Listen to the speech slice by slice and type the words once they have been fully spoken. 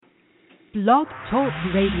Blog Talk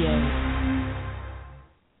Radio.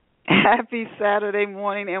 Happy Saturday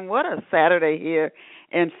morning, and what a Saturday here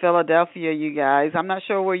in Philadelphia, you guys. I'm not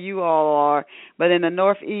sure where you all are, but in the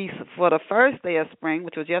Northeast, for the first day of spring,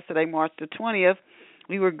 which was yesterday, March the 20th,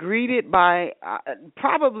 we were greeted by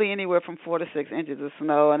probably anywhere from 4 to 6 inches of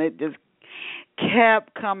snow, and it just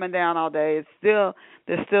kept coming down all day. There's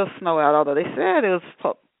still snow out, although they said it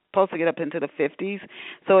was supposed to get up into the 50s,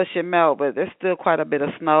 so it should melt, but there's still quite a bit of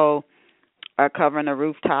snow covering the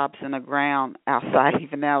rooftops and the ground outside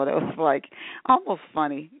even now. It was like almost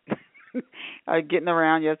funny getting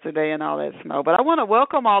around yesterday and all that snow. But I want to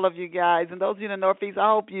welcome all of you guys, and those of you in the Northeast,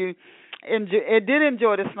 I hope you did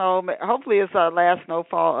enjoy the snow. Hopefully it's our last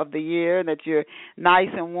snowfall of the year and that you're nice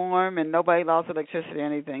and warm and nobody lost electricity or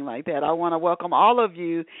anything like that. I want to welcome all of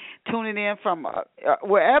you tuning in from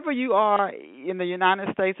wherever you are in the United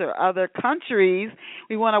States or other countries.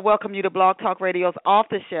 We want to welcome you to Blog Talk Radio's Off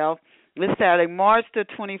the Shelf this Saturday, March the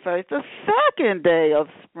 21st, the second day of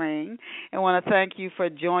spring. And I want to thank you for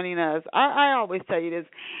joining us. I always tell you this.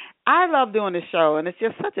 I love doing this show, and it's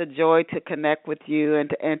just such a joy to connect with you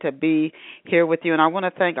and to be here with you. And I want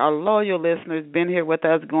to thank our loyal listeners, been here with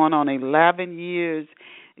us going on 11 years.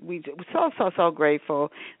 We're so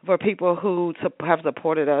grateful for people who have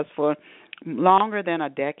supported us for longer than a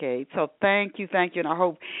decade. So thank you, and I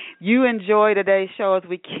hope you enjoy today's show as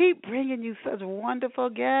we keep bringing you such wonderful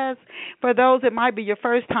guests. For those that might be your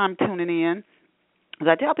first time tuning in, as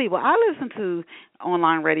I tell people, I listen to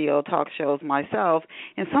online radio talk shows myself,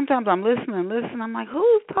 and sometimes I'm listening. I'm like,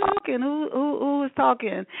 who's talking? Who is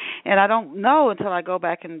talking? And I don't know until I go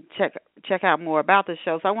back and check out more about the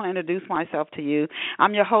show. So I want to introduce myself to you.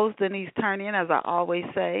 I'm your host, Denise Turney, and as I always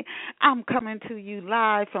say, I'm coming to you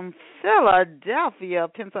live from Philadelphia,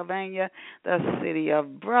 Pennsylvania, the city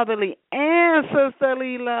of brotherly and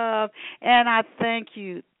sisterly love. And I thank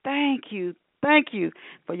you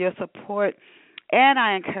for your support. And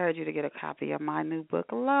I encourage you to get a copy of my new book,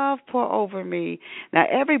 Love Pour Over Me. Now,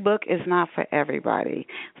 every book is not for everybody.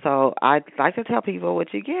 So I'd like to tell people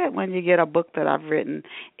what you get when you get a book that I've written.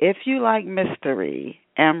 If you like mystery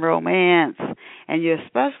and romance, and you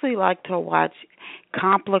especially like to watch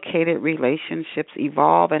complicated relationships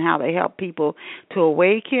evolve and how they help people to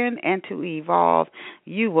awaken and to evolve,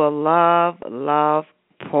 you will love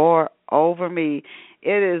Pour Over Me.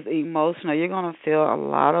 It is emotional. You're going to feel a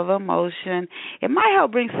lot of emotion. It might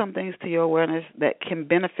help bring some things to your awareness that can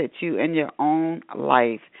benefit you in your own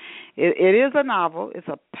life. It is a novel. It's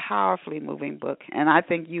a powerfully moving book, and I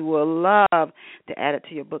think you will love to add it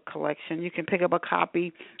to your book collection. You can pick up a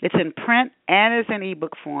copy. It's in print and it's in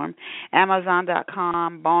ebook form.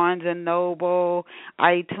 Amazon.com, Barnes & Noble,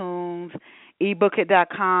 iTunes,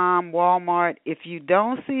 ebookit.com, Walmart. If you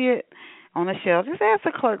don't see it on the shelf, just ask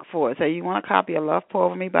the clerk for it. Say you want a copy of Love Pour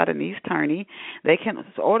Over Me by Denise Turney. They can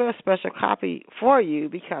order a special copy for you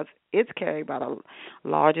because it's carried by the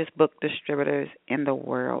largest book distributors in the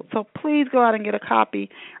world. So please go out and get a copy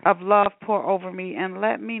of Love Pour Over Me and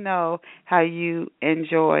let me know how you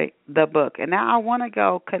enjoy the book. And now I want to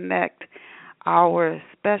go connect our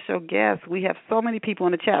special guests. We have so many people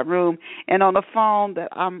in the chat room and on the phone that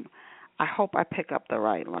I hope I pick up the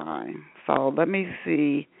right line. So let me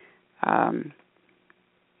see.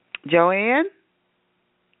 Joanne?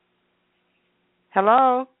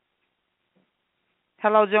 Hello,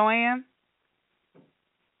 Joanne?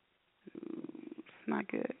 It's not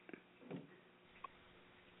good.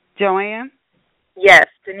 Joanne? Yes,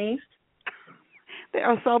 Denise? There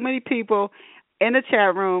are so many people in the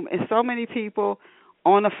chat room and so many people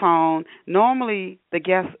on the phone. Normally, the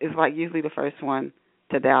guest is like usually the first one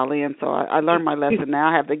to dial in, so I learned my lesson. Now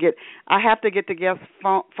I have to get the guest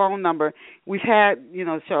phone number. We've had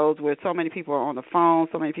shows where so many people are on the phone,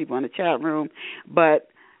 so many people in the chat room, but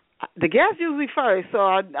the guest usually first. So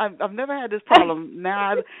I've never had this problem.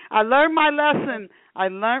 Now I learned my lesson.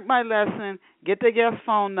 Get the guest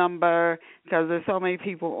phone number because there's so many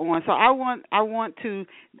people on. So I want to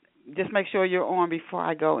just make sure you're on before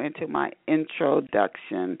I go into my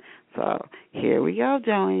introduction. So here we go,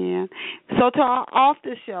 Joanne. So to our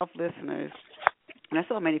off-the-shelf listeners, there's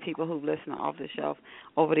so many people who've listened to Off the Shelf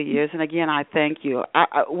over the years, and again, I thank you.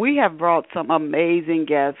 We have brought some amazing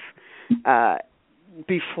guests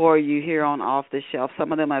before you here on Off the Shelf.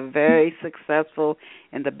 Some of them are very successful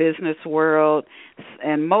in the business world,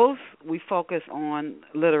 and most we focus on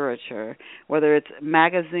literature, whether it's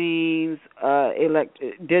magazines,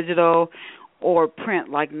 digital, or print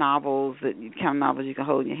like novels, kind of novels you can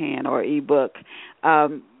hold in your hand, or ebook.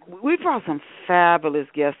 We brought some fabulous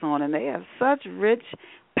guests on, and they have such rich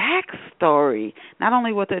backstory, not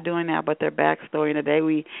only what they're doing now, but their backstory. And today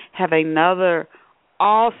we have another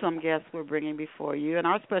awesome guests we're bringing before you. And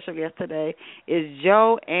our special guest today is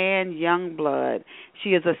Joanne Youngblood. She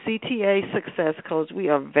is a CTA success coach. We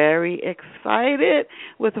are very excited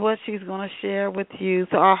with what she's going to share with you.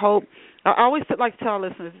 So I always like to tell our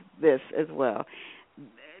listeners this as well.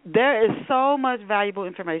 There is so much valuable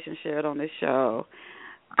information shared on this show.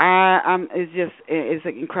 It's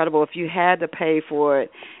incredible. If you had to pay for it,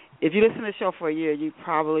 if you listen to the show for a year, you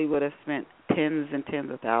probably would have spent tens and tens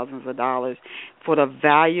of thousands of dollars for the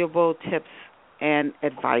valuable tips and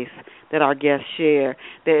advice that our guests share.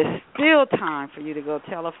 There is still time for you to go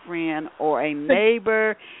tell a friend or a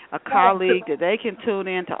neighbor, a colleague that they can tune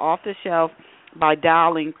in to Off the Shelf by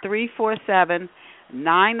dialing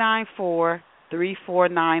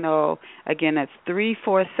 347-994-3490. Again, that's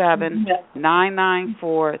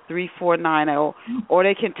 347-994-3490. Or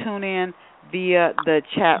they can tune in via the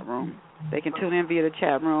chat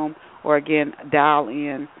room. Or, again, dial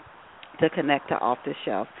in to connect to Off the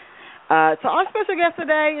Shelf. So our special guest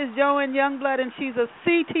today is Joanne Youngblood, and she's a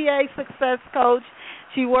CTA success coach.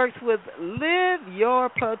 She works with Live Your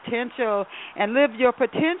Potential. And Live Your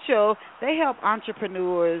Potential, they help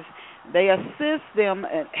entrepreneurs. They assist them,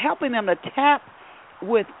 helping them to tap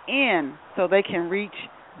within so they can reach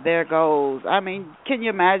their goals. I mean, can you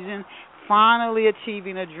imagine finally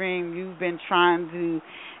achieving a dream you've been trying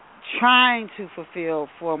to fulfill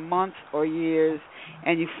for months or years,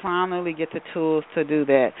 and you finally get the tools to do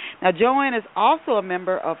that. Now, Joanne is also a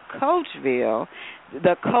member of Coachville,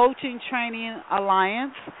 the Coaching Training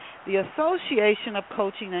Alliance, the Association of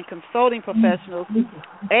Coaching and Consulting Professionals,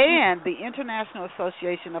 and the International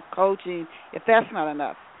Association of Coaching, if that's not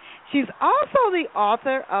enough. She's also the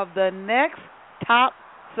author of The Next Top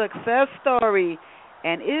Success Story.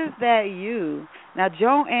 And is that you? Now,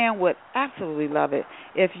 Joanne would absolutely love it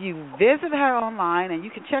if you visit her online, and you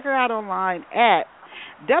can check her out online at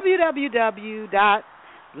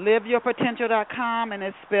www.liveyourpotential.com, and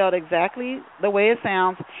it's spelled exactly the way it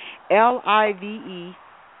sounds,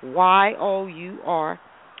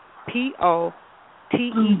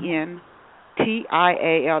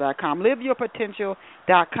 Liveyourpotential.com,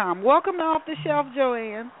 liveyourpotential.com. Welcome to Off the Shelf,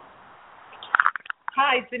 Joanne.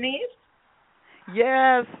 Hi, Denise.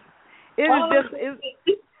 Yes, it's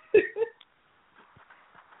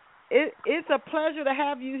a pleasure to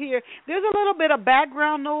have you here. There's a little bit of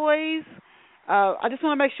background noise. I just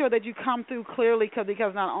want to make sure that you come through clearly,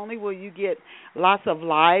 because not only will you get lots of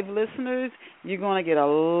live listeners, you're going to get a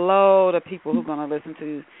load of people who are going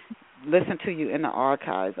to listen to you in the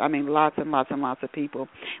archives. I mean, lots and lots and lots of people.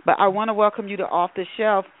 But I want to welcome you to Off the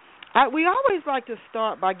Shelf. We always like to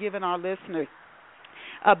start by giving our listeners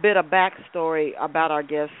a bit of backstory about our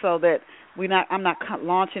guests, so that I'm not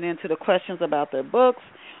launching into the questions about their books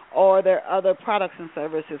or their other products and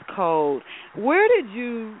services cold.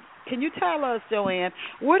 Can you tell us, Joanne,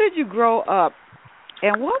 where did you grow up,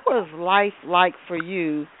 and what was life like for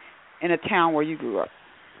you in a town where you grew up?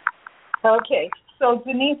 Okay, so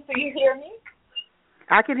Denise, do you hear me?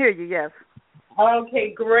 I can hear you, yes.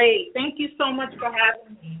 Okay, great. Thank you so much for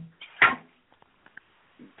having me.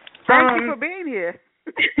 Thank you for being here.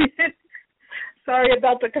 Sorry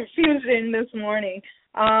about the confusion this morning.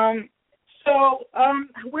 Where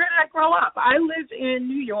did I grow up? I live in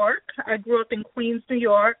New York. I grew up in Queens, New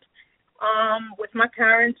York, with my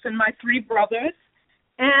parents and my three brothers.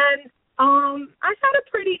 And I had a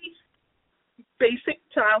pretty basic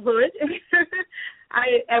childhood.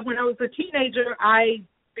 When I was a teenager, I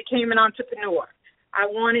became an entrepreneur. I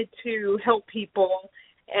wanted to help people,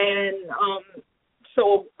 and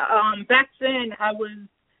back then I was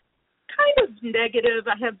kind of negative.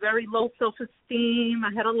 I had very low self-esteem.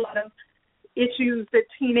 I had a lot of issues that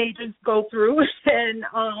teenagers go through, and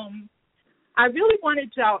I really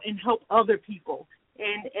wanted to out and help other people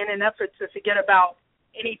in an effort to forget about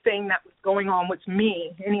anything that was going on with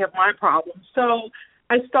me, any of my problems. So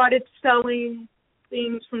I started selling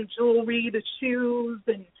things from jewelry to shoes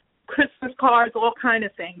and Christmas cards, all kind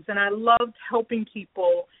of things, and I loved helping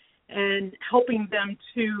people and helping them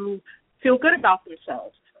to feel good about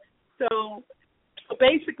themselves. So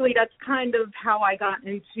basically that's kind of how I got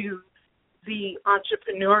into the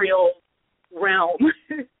entrepreneurial realm.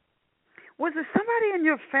 Was there somebody in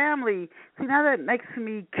your family, see, now that makes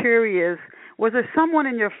me curious, was there someone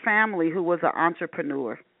in your family who was an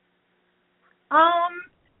entrepreneur?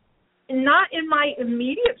 Not in my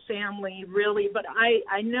immediate family, really, but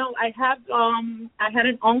I know I had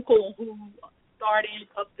an uncle who started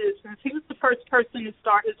a business. He was the first person to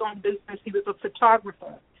start his own business. He was a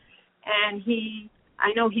photographer, and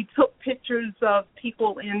I know he took pictures of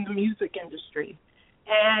people in the music industry,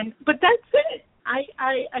 but that's it.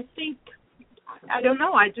 I think I don't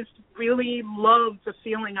know, I just really love the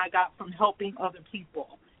feeling I got from helping other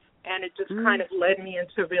people. And it just kind of led me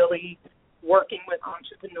into really working with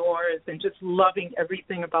entrepreneurs and just loving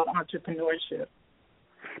everything about entrepreneurship.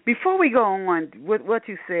 Before we go on, what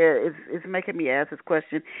you said is making me ask this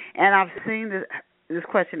question, and I've seen this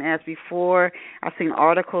question asked before. I've seen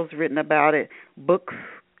articles written about it, books,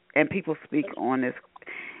 and people speak on this.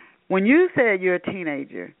 When you said you're a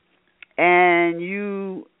teenager and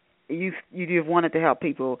you wanted to help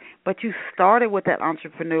people, but you started with that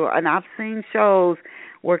entrepreneur, and I've seen shows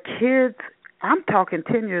where kids, I'm talking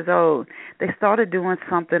 10 years old, they started doing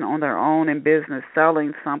something on their own in business,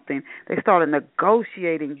 selling something. They started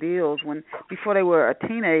negotiating deals before they were a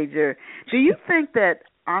teenager. Do you think that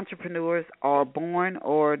entrepreneurs are born,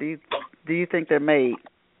 or do you think they're made?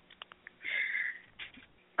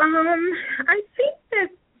 I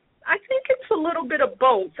think it's a little bit of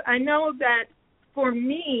both. I know that for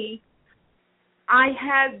me, I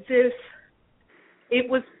had this, it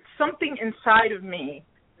was something inside of me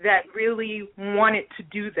that really wanted to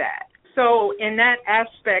do that. So in that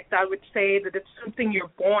aspect, I would say that it's something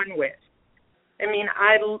you're born with. I mean,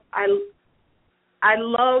 I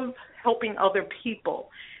love helping other people,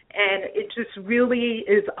 and it just really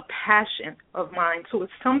is a passion of mine. So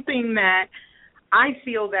it's something that I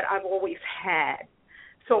feel that I've always had.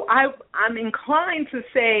 So I'm inclined to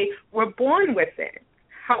say we're born with it.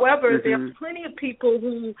 However, there are plenty of people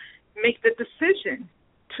who make the decision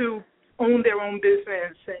to own their own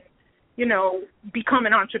business and, you know, become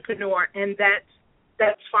an entrepreneur, and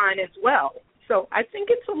that's fine as well. So I think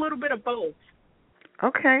it's a little bit of both.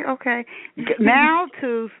 Okay. Now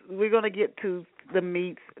we're going to get to the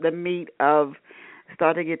meat of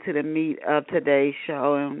today's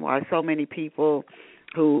show, and why so many people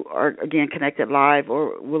who are, again, connected live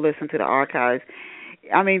or will listen to the archives.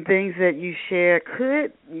 I mean, things that you share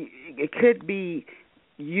could be,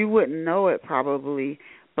 you wouldn't know it probably,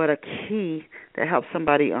 but a key that helps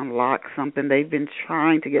somebody unlock something they've been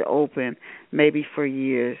trying to get open maybe for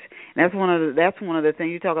years. And that's one of the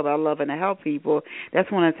things you talk about, loving to help people.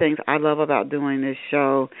 That's one of the things I love about doing this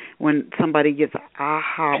show, when somebody gets an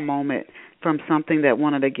aha moment from something that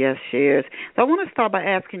one of the guests shares. So I want to start by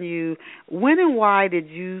asking you, when and why did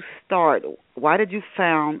you start? Why did you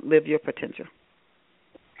found Live Your Potential?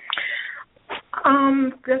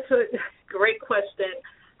 That's a great question.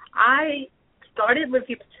 I started Live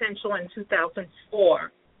Your Potential in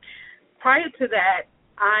 2004. Prior to that,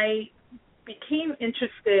 I became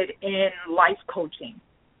interested in life coaching.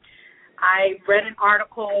 I read an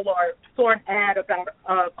article or saw an ad about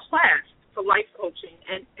a class for life coaching,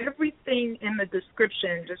 and everything in the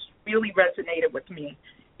description just really resonated with me.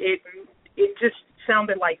 It just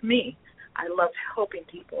sounded like me. I love helping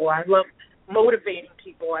people. I love motivating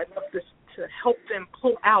people. I love to help them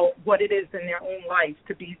pull out what it is in their own life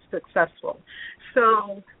to be successful.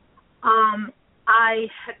 So I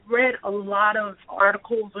had read a lot of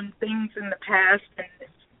articles and things in the past and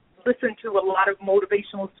listened to a lot of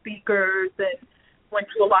motivational speakers and went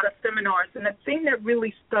to a lot of seminars. And the thing that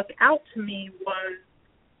really stuck out to me was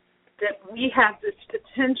that we have this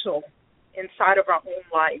potential inside of our own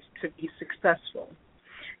life to be successful.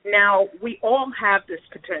 Now, we all have this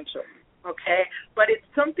potential, okay? But it's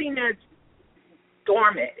something that's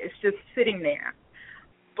dormant. It's just sitting there.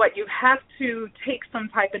 But you have to take some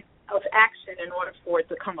type of action in order for it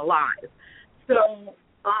to come alive. So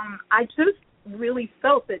I just really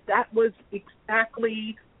felt that was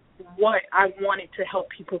exactly what I wanted to help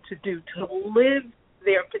people to do, to live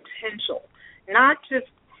their potential, not just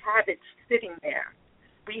have it sitting there.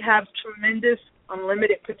 We have tremendous,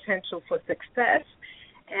 unlimited potential for success,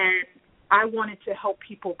 and I wanted to help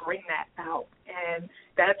people bring that out. And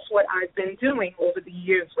that's what I've been doing over the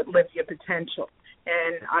years with Live Your Potential.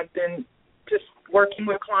 And I've been just working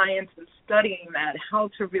with clients and studying that, how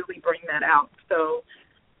to really bring that out. So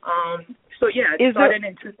it started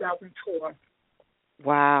in 2004.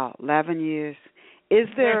 Wow, 11 years. Is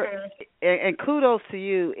there, and kudos to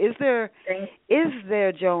you, is there,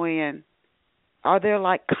 Joanne, are there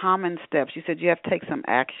like common steps? You said you have to take some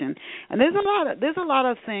action. And there's a lot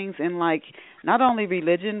of things in, like, not only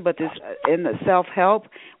religion, but this in the self-help,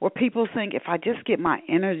 where people think if I just get my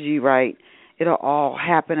energy right, it'll all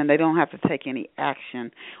happen and they don't have to take any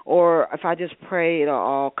action. Or if I just pray, it'll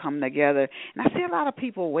all come together. And I see a lot of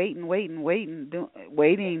people waiting.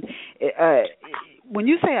 When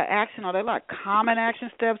you say an action, are they like common action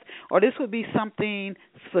steps, or this would be something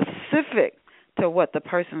specific to what the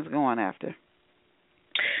person's going after?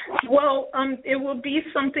 Well, it will be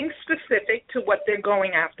something specific to what they're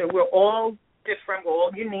going after. We're all different. We're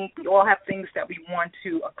all unique. We all have things that we want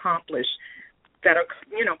to accomplish. that are,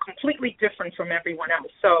 completely different from everyone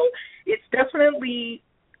else. So it's definitely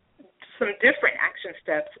some different action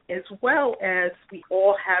steps, as well as we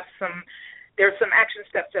all have there's some action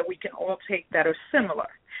steps that we can all take that are similar.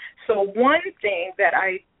 So one thing that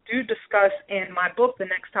I do discuss in my book, The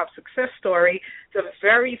Next Top Success Story, the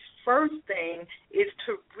very first thing is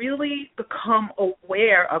to really become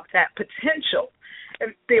aware of that potential.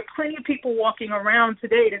 And there are plenty of people walking around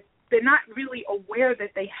today that they're not really aware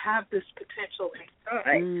that they have this potential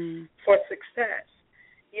inside for success.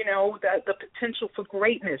 The potential for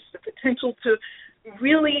greatness, the potential to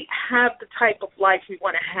really have the type of life we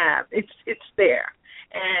want to have. It's there.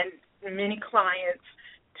 And many clients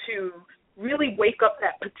to really wake up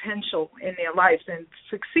that potential in their lives and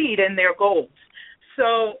succeed in their goals.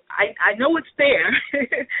 So I know it's there.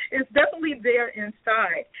 It's definitely there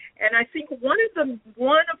inside. And I think one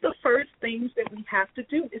of the first things that we have to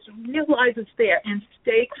do is realize it's there and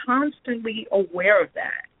stay constantly aware of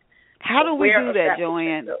that. How do we do that,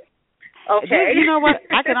 Joanne? Okay. You know what?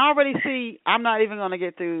 I can already see. I'm not even going to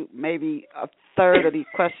get through maybe a third of these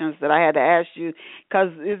questions that I had to ask you, because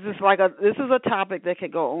it's just like this is a topic that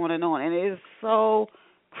could go on, and it is so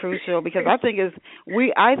crucial, because I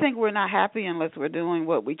think we're not happy unless we're doing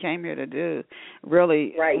what we came here to do.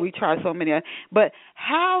 Really, right. We try so many. But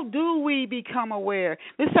how do we become aware?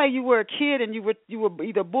 Let's say you were a kid and you were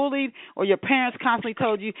either bullied or your parents constantly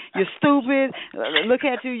told you you're stupid, look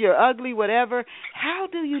at you, you're ugly, whatever. How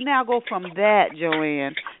do you now go from that,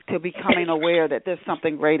 Joanne, to becoming aware that there's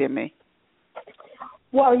something great in me?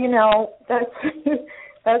 Well,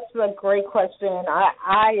 that's a great question.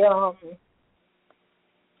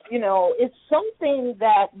 It's something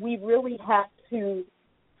that we really have to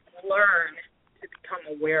learn to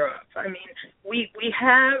become aware of. I mean, we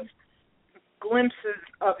have glimpses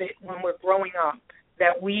of it when we're growing up,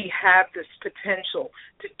 that we have this potential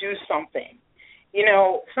to do something.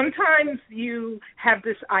 Sometimes you have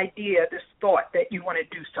this idea, this thought that you want to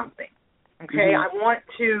do something. Okay, I want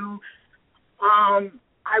to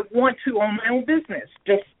own my own business,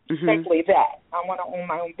 just simply that. I want to own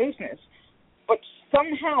my own business. But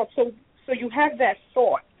somehow, so you have that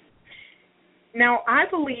thought. Now, I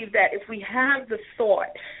believe that if we have the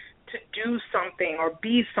thought to do something or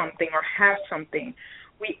be something or have something,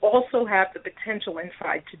 we also have the potential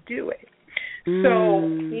inside to do it.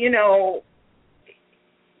 So,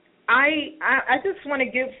 I just want to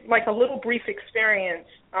give like a little brief experience.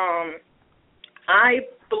 I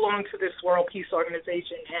belong to this World Peace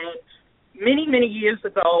Organization, and many, many years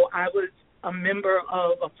ago, I was a member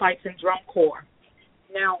of a Fife and Drum Corps.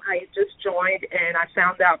 Now, I just joined, and I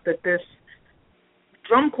found out that this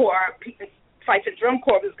drum corps, Fife and Drum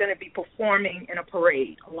Corps, was going to be performing in a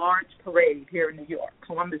parade, a large parade here in New York,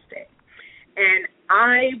 Columbus Day. And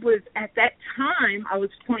at that time, I was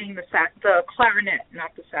playing the clarinet,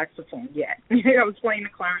 not the saxophone yet. I was playing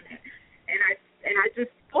the clarinet. And I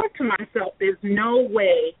just thought to myself, there's no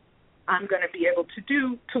way I'm going to be able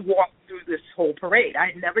to walk through this whole parade. I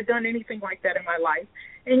had never done anything like that in my life.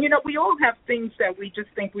 And, we all have things that we just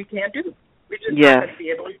think we can't do. We're just not going to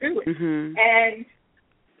be able to do it. And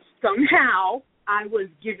somehow I was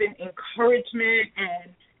given encouragement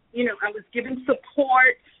and, I was given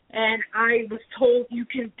support, and I was told you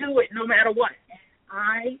can do it no matter what. And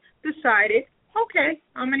I decided, okay,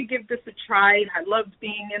 I'm going to give this a try. I loved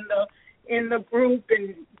being in the group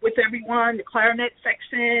and with everyone, the clarinet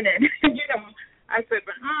section, and, I said,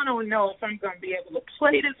 but I don't know if I'm going to be able to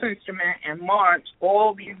play this instrument and march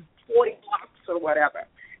all these 40 blocks or whatever.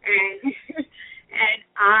 And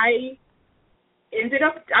I ended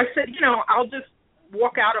up, I said, I'll just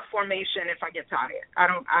walk out of formation if I get tired. I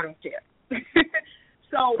don't care.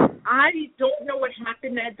 So I don't know what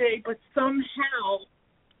happened that day, but somehow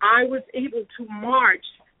I was able to march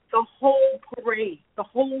the whole parade, the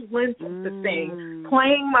whole length of the thing,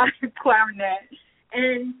 playing my clarinet.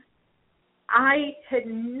 And I had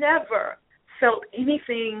never felt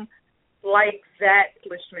anything like that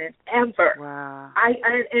accomplishment ever. Wow.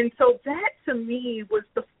 And so that to me was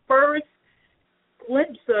the first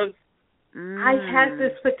glimpse of I had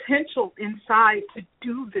this potential inside to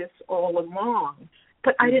do this all along.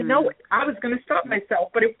 But I didn't know it. I was going to stop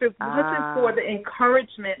myself. But if it wasn't for the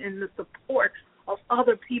encouragement and the support of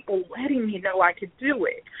other people letting me know I could do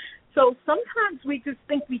it. So sometimes we just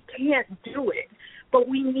think we can't do it, but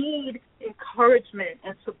we need encouragement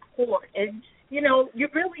and support. And,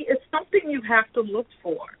 it's something you have to look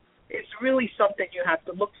for. It's really something you have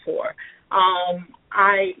to look for.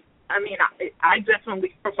 I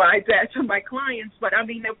definitely provide that to my clients, but there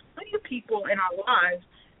are plenty of people in our lives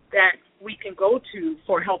that we can go to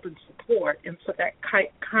for help and support and for that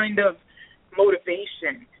kind of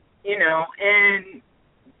motivation And,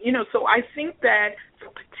 so I think that the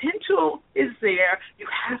potential is there. You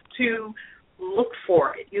have to look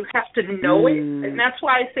for it. You have to know it. And that's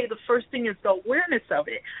why I say the first thing is the awareness of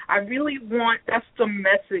it. That's the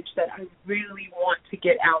message that I really want to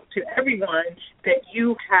get out to everyone, that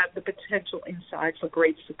you have the potential inside for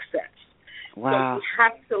great success. Wow. So you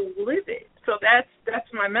have to live it. So that's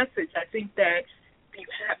my message. I think that you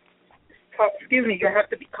have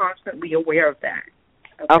to be constantly aware of that.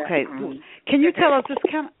 Okay. Can you tell us,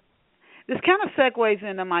 this kind of segues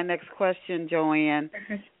into my next question, Joanne.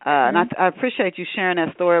 And I appreciate you sharing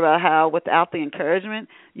that story about how without the encouragement,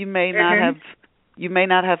 you may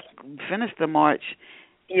not have finished the march.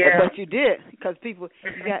 Yeah. But you did, because people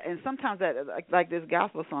and sometimes that, like this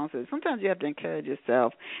gospel song says, sometimes you have to encourage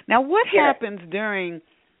yourself. Now, what happens during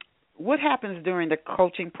the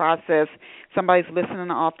coaching process? Somebody's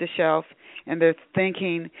listening off the shelf and they're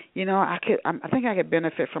thinking, I think I could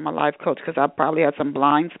benefit from a life coach, because I probably have some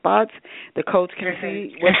blind spots. The coach can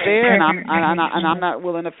see what's there, and I'm not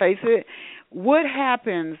willing to face it. What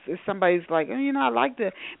happens if somebody's like, I'd like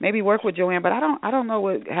to maybe work with Joanne, but I don't know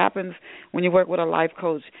what happens when you work with a life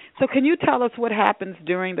coach. So can you tell us what happens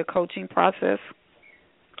during the coaching process?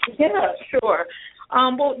 Yeah, sure.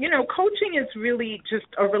 Well, coaching is really just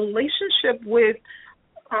a relationship with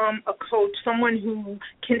a coach, someone who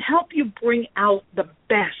can help you bring out the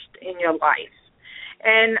best in your life.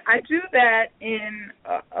 And I do that in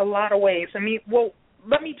a lot of ways. Let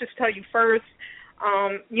me just tell you first,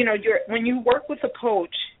 when you work with a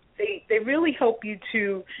coach, they really help you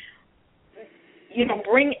to,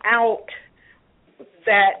 bring out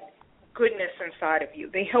that goodness inside of you.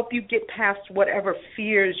 They help you get past whatever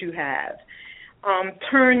fears you have.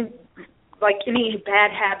 Turn like any bad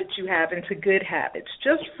habits you have into good habits,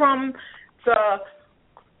 just from the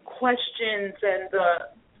questions and the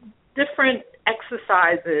different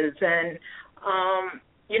exercises. And,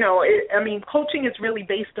 coaching is really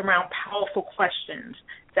based around powerful questions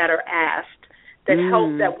that are asked that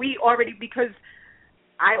help, that we already, because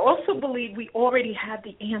I also believe we already have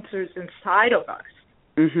the answers inside of us.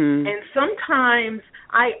 And sometimes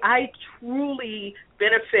I truly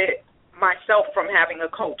benefit myself from having a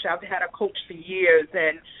coach. I've had a coach for years,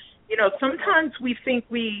 and sometimes we think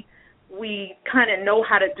we kind of know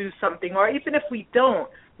how to do something, or even if we don't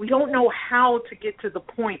know how to get to the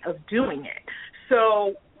point of doing it.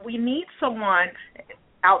 So we need someone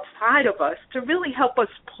outside of us to really help us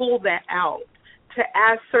pull that out, to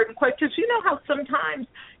ask certain questions. You know how sometimes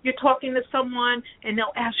you're talking to someone and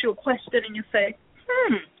they'll ask you a question and you say,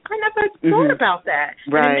 I never thought about that.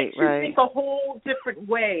 Right, and it makes you think a whole different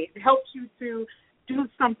way. It helps you to do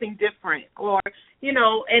something different,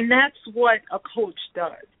 and that's what a coach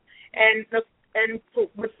does.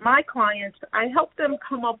 With my clients, I help them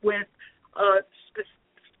come up with a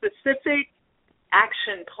specific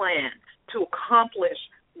action plan to accomplish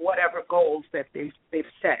whatever goals that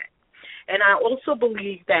they've set. And I also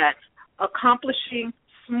believe that accomplishing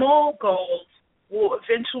small goals will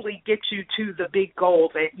eventually get you to the big goal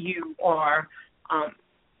that you are,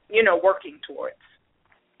 working towards.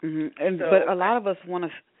 But a lot of us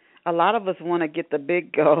want to get the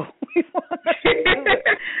big goal.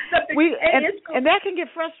 And that can get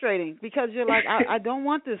frustrating, because you're like, I don't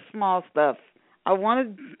want this small stuff. I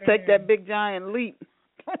want to take that big giant leap.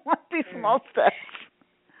 I don't want these small steps.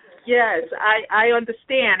 Yes, I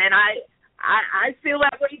understand, and I feel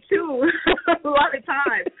that way too a lot of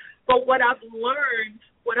times. But what I've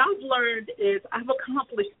learned is I've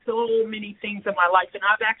accomplished so many things in my life, and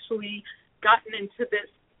I've actually gotten into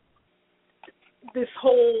this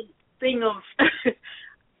whole thing of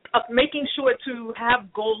of making sure to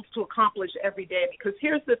have goals to accomplish every day. Because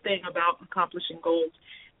here's the thing about accomplishing goals: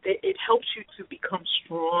 it helps you to become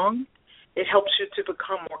strong. It helps you to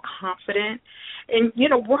become more confident, and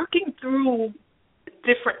working through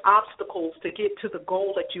different obstacles to get to the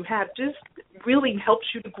goal that you have just really helps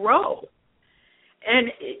you to grow.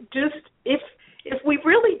 And if we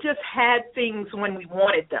really just had things when we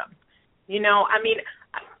wanted them,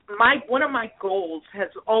 one of my goals has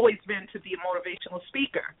always been to be a motivational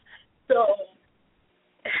speaker. So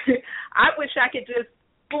I wish I could just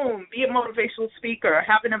be a motivational speaker,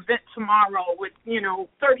 have an event tomorrow with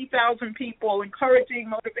 30,000 people, encouraging,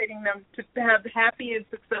 motivating them to have happy and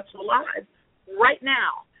successful lives right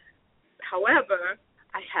now. However,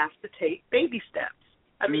 I have to take baby steps.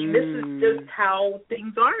 This is just how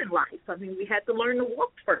things are in life. We had to learn to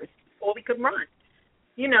walk first before we could run.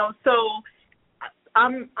 So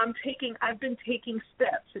I've been taking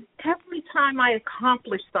steps. And every time I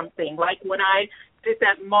accomplish something, like when I did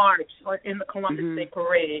that march in the Columbus Day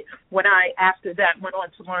Parade, when I, after that, went on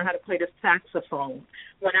to learn how to play the saxophone,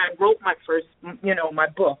 when I wrote my first, my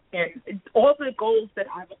book, and all the goals that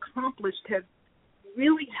I've accomplished have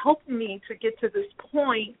really helped me to get to this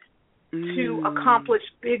point to accomplish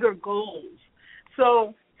bigger goals.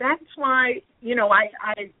 So that's why,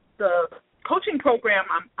 the coaching program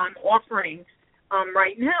I'm offering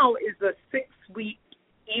right now is a 6-week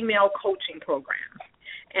email coaching program.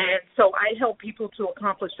 And so I help people to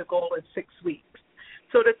accomplish a goal in 6 weeks.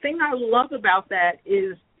 So the thing I love about that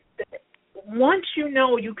is that once you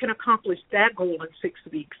know you can accomplish that goal in 6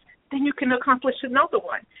 weeks, then you can accomplish another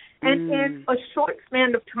one. And in a short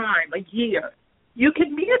span of time, a year, you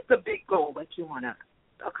can meet the big goal that you want to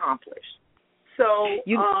accomplish. So,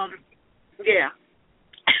 yeah.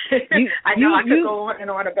 I know I could go on and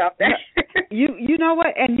on about that. You know what,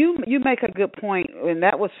 and you make a good point, and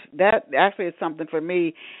that actually is something for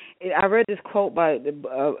me. I read this quote by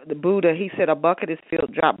the Buddha. He said, "A bucket is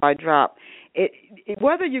filled drop by drop."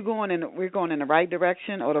 Whether we're going in the right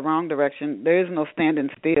direction or the wrong direction, there is no standing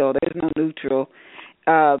still. There is no neutral.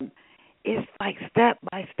 It's like step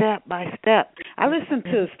by step by step. I listened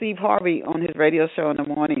to Steve Harvey on his radio show in the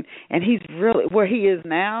morning, and he's really where he is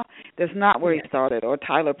now. That's not where he started, or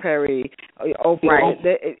Tyler Perry, or Oprah.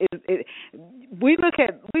 Right.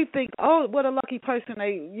 We think, oh, what a lucky person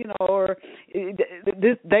or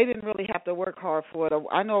they didn't really have to work hard for it.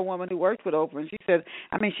 I know a woman who worked with Oprah, and she said,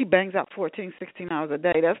 she bangs out 14, 16 hours a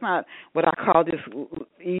day. That's not what I call just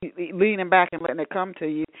leaning back and letting it come to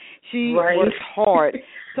you. She works hard.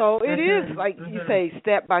 So it is, like you say,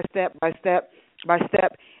 step by step by step by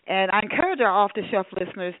step. And I encourage our off-the-shelf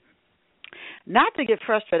listeners not to get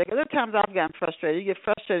frustrated, because there are times I've gotten frustrated. You get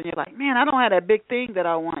frustrated and you're like, man, I don't have that big thing that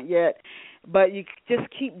I want yet. But you just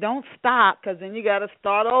don't stop, because then you got to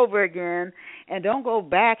start over again, and don't go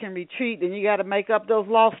back and retreat. Then you got to make up those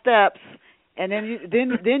lost steps, and then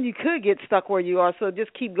you could get stuck where you are. So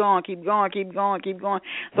just keep going, keep going, keep going, keep going.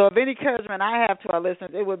 So if any encouragement I have to our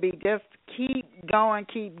listeners, it would be just keep going,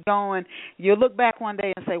 keep going. You'll look back one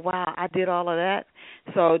day and say, wow, I did all of that.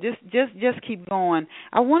 So just keep going.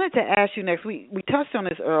 I wanted to ask you next. We touched on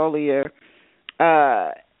this earlier.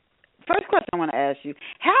 First question I want to ask you,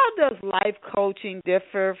 how does life coaching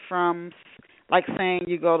differ from, like, saying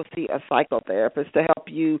you go to see a psychotherapist to help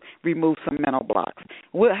you remove some mental blocks?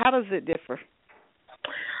 How does it differ?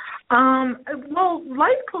 Well,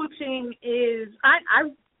 life coaching is, I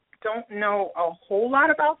don't know a whole lot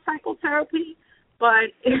about psychotherapy, but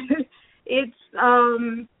it's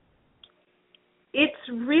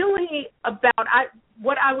really about,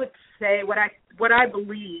 what I would say, what I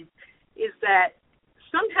believe is that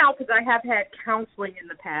somehow, because I have had counseling in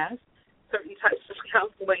the past, certain types of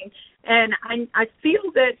counseling, and I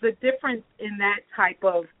feel that the difference in that type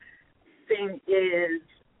of thing is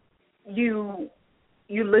you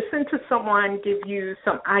listen to someone give you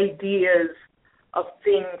some ideas of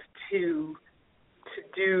things to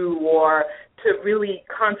do, or to really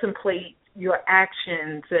contemplate your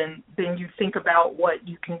actions, and then you think about what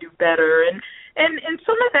you can do better, and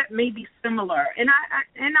some of that may be similar. And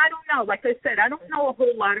I don't know. Like I said, I don't know a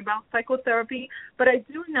whole lot about psychotherapy, but I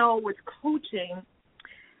do know with coaching,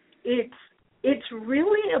 it's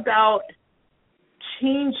really about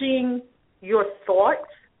changing your thoughts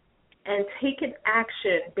and taking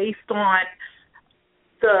action based on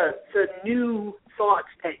the new thoughts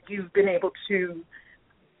that you've been able to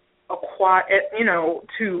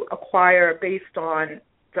acquire based on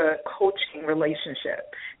the coaching relationship,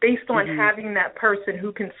 based on having that person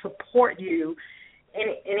who can support you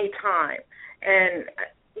any time. And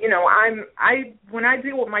when I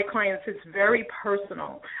deal with my clients, it's very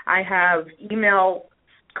personal. I have email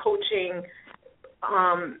coaching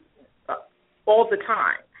all the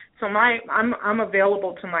time. So I'm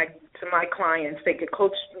available to my clients. They could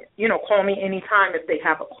call me anytime if they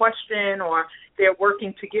have a question, or they're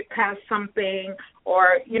working to get past something,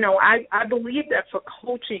 or I believe that for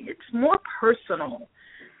coaching it's more personal.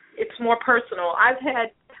 It's more personal. I've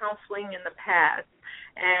had counseling in the past,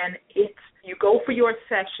 and you go for your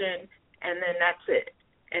session and then that's it,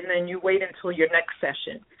 and then you wait until your next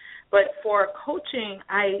session. But for coaching,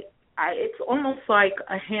 it's almost like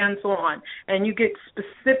a hands-on, and you get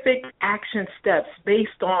specific action steps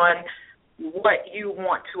based on what you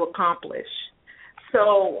want to accomplish.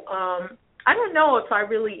 So I don't know if I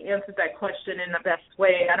really answered that question in the best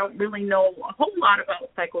way. I don't really know a whole lot about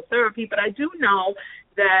psychotherapy, but I do know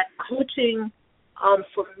that coaching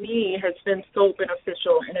for me has been so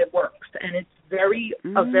beneficial, and it works, and it's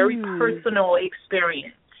a very personal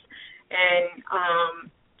experience. And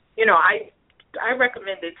I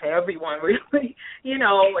recommend it to everyone, really.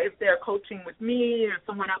 if they're coaching with me or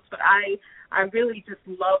someone else, but I really just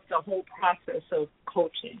love the whole process of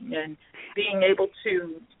coaching and being able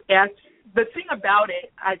to ask. The thing about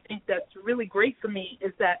it, I think that's really great for me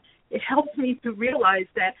is that it helps me to realize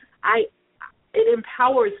that it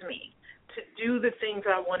empowers me to do the things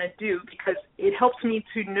I want to do because it helps me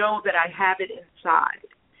to know that I have it inside.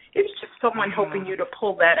 It's just someone helping you to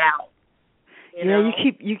pull that out. You know?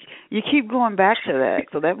 You keep going back to that,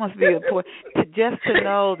 so that must be important. To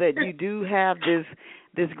know that you do have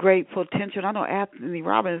this great potential. I know Anthony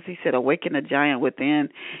Robbins, he said, "Awaken the giant within."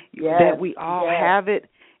 Yes, that we all have it.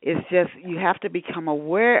 It's just you have to become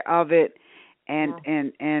aware of it and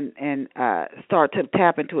start to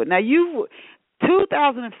tap into it. Now,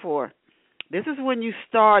 2004. This is when you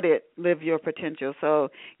started Live Your Potential.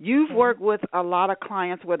 So you've worked with a lot of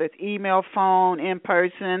clients, whether it's email, phone, in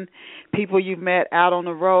person, people you've met out on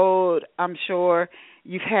the road. I'm sure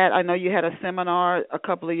I know you had a seminar a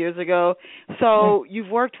couple of years ago. So you've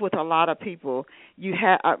worked with a lot of people.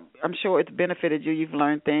 I'm sure it's benefited you. You've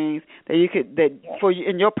learned things that for you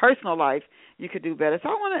in your personal life you could do better. So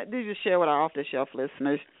I want to just share with our off-the-shelf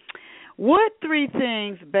listeners. What 3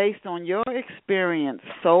 things, based on your experience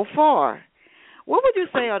so far, what would you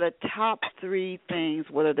say are the top 3 things,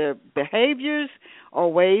 whether they're behaviors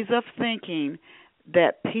or ways of thinking,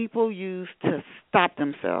 that people use to stop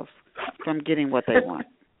themselves from getting what they want?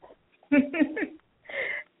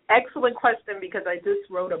 Excellent question, because I just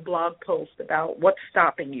wrote a blog post about what's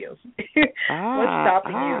stopping you. What's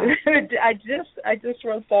stopping you? I just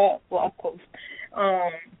wrote that blog post.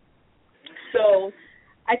 So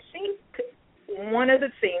I think one of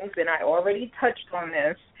the things, and I already touched on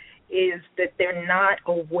this, is that they're not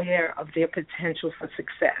aware of their potential for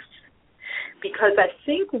success. Because I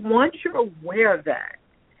think once you're aware of that,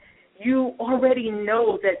 you already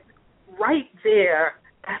know that right there,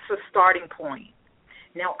 that's a starting point.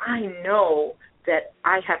 Now, I know that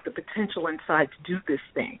I have the potential inside to do this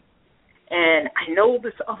thing. And I know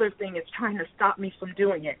this other thing is trying to stop me from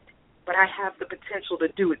doing it, but I have the potential to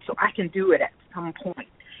do it, so I can do it at some point.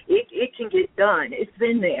 It can get done. It's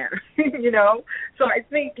in there, So I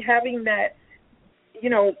think having that,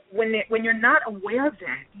 when you're not aware of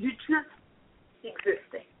that, you're just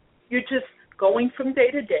existing. You're just going from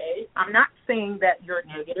day to day. I'm not saying that you're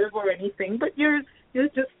negative or anything, but you're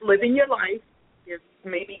just living your life. You're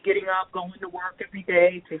maybe getting up, going to work every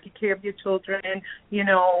day, taking care of your children,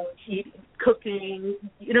 eating, cooking,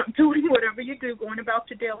 doing whatever you do, going about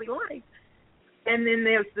your daily life. And then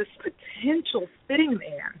there's this potential sitting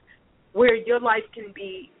there where your life can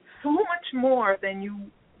be so much more than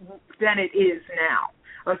it is now,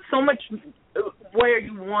 or so much where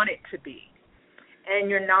you want it to be, and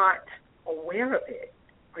you're not aware of it,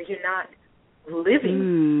 or you're not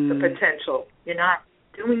living the potential. You're not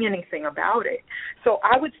doing anything about it. So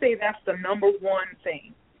I would say that's the number one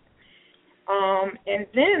thing. And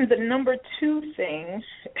then the number 2 thing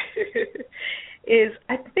is,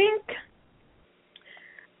 I think,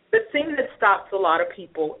 the thing that stops a lot of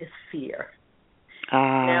people is fear.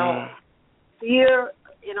 Now, fear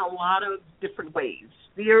in a lot of different ways.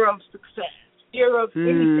 Fear of success, fear of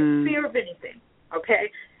anything,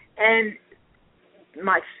 okay? And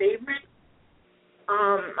my favorite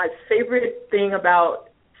thing about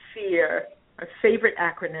fear, my favorite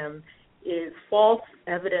acronym, is false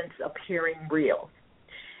evidence appearing real.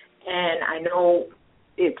 And I know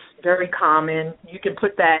it's very common. You can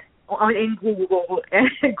put that in Google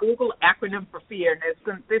acronym for fear.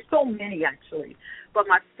 And there's so many, actually. But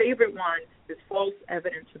my favorite one is false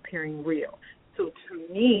evidence appearing real. So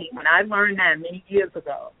to me, when I learned that many years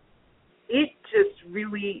ago, it just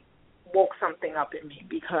really woke something up in me,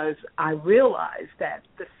 because I realized that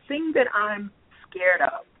the thing that I'm scared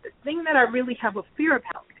of, the thing that I really have a fear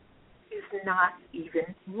about, is not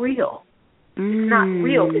even real. It's not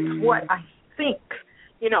real. It's what I think.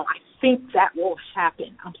 I think that will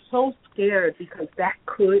happen. I'm so scared because that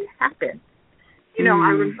could happen.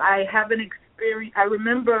 I have an experience. I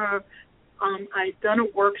remember I'd done a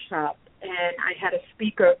workshop, and I had a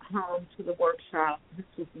speaker come to the workshop. This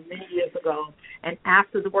was many years ago. And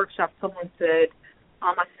after the workshop, someone said,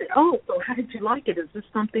 I said, "Oh, so how did you like it? Is this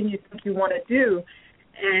something you think you want to do?"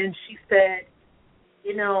 And she said,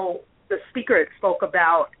 the speaker had spoke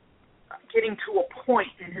about getting to a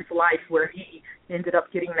point in his life where he ended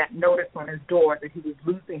up getting that notice on his door that he was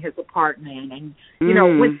losing his apartment, and,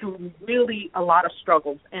 went through really a lot of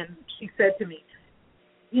struggles. And she said to me,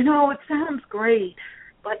 it sounds great,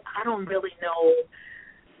 but I don't really know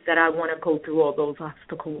that I want to go through all those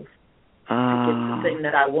obstacles to get the thing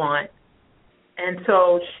that I want. And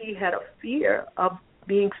so she had a fear of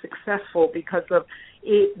being successful because of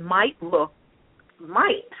it might look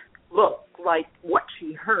might look like what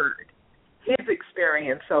she heard, his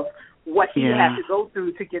experience of what he had to go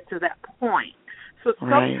through to get to that point. So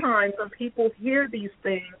sometimes when people hear these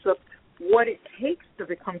things of what it takes to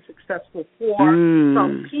become successful for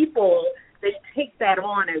some people, they take that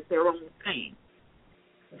on as their own thing.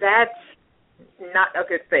 That's not a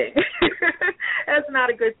good thing. That's not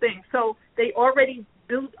a good thing. So they already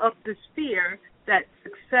built up this fear that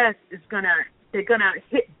success is they're gonna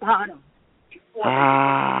hit bottom before they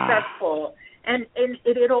become successful. And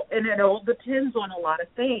it all depends on a lot of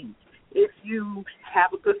things. If you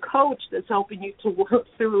have a good coach that's helping you to work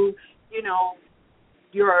through,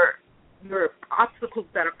 your obstacles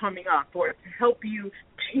that are coming up, or to help you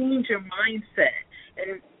change your mindset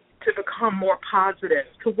and to become more positive,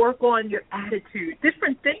 to work on your attitude,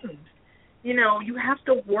 different things. You have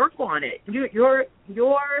to work on it. Your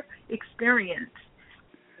experience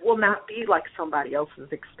will not be like somebody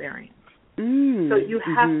else's experience. So you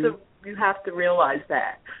have to realize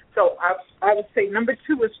that. So I would say number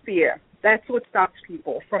 2 is fear. That's what stops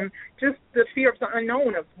people from just the fear of the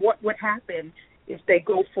unknown of what would happen if they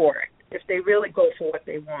go for it, if they really go for what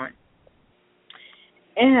they want.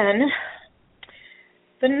 And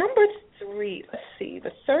the number 3, let's see,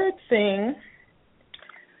 the third thing,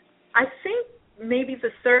 I think maybe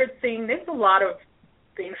the third thing, there's a lot of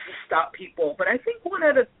things to stop people, but I think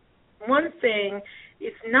one thing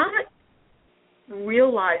is not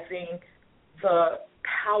realizing the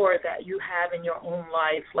power that you have in your own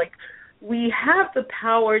life. Like, we have the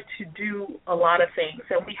power to do a lot of things,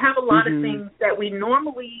 and we have a lot of things that we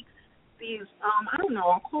normally, these,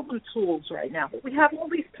 I'll call them tools right now, but we have all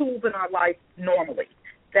these tools in our life normally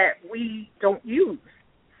that we don't use.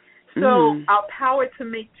 So our power to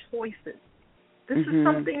make choices. This is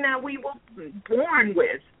something that we were born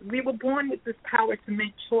with. We were born with this power to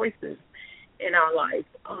make choices in our life.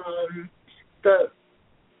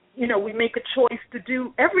 We make a choice to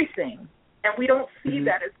do everything, and we don't see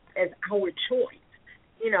that as our choice.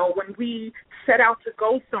 When we set out to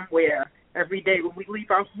go somewhere every day, when we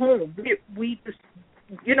leave our home, we just,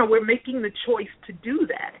 we're making the choice to do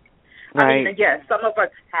that. Right. I mean, yes, some of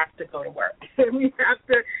us have to go to work, and we have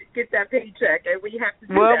to get that paycheck, and we have to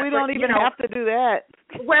do that. Well, we don't even have to do that.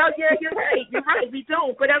 Well, yeah, you're right, we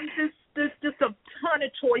don't. But there's just a ton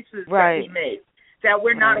of choices that we make that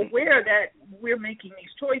we're not aware that we're making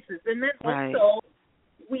these choices. And then also,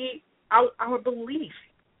 our beliefs,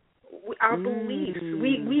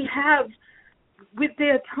 we have,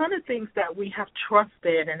 there are a ton of things that we have trust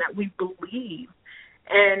in and that we believe,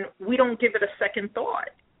 and we don't give it a second thought.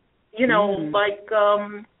 Like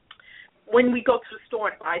when we go to the store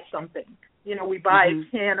and buy something, we buy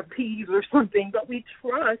a can of peas or something, but we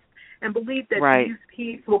trust and believe that these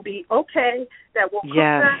peas will be okay, that we'll cook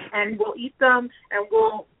them and we'll eat them and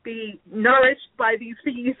we'll be nourished by these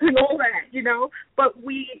peas and all that, But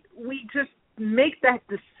we just make that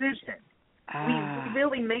decision. We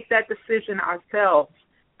really make that decision ourselves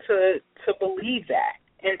to believe that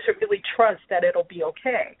and to really trust that it'll be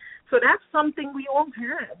okay. So that's something we all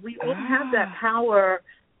have. We all have that power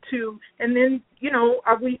to, and then,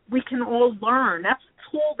 we can all learn. That's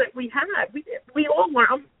a tool that we have. We all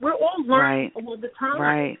learn. We're all learning all the time.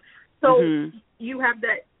 Right. So you have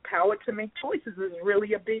that power to make choices is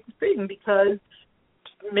really a big thing, because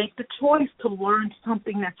make the choice to learn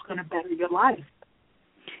something that's going to better your life.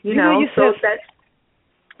 You so said, that's,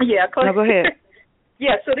 no, go ahead.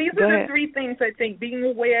 Yeah, so these are the 3 things, I think: being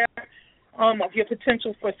aware of your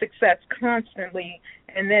potential for success constantly,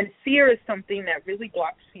 and then fear is something that really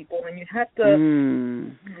blocks people, and you have to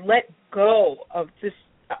let go of this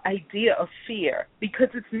idea of fear, because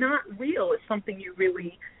it's not real. It's something you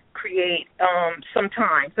really create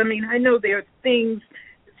sometimes. I mean, I know there are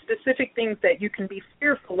specific things that you can be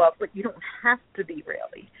fearful of, but you don't have to be,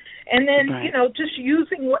 really. And then, just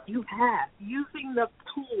using what you have, using the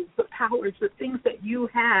tools, the powers, the things that you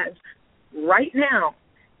have right now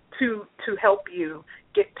to help you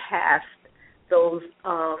get past those,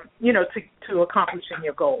 to accomplishing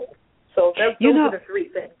your goals. So those are the 3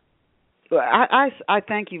 things. I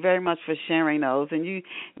thank you very much for sharing those. And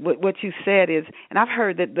what you said is, and I've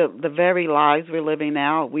heard that the very lives we're living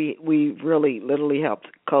now, we really literally helped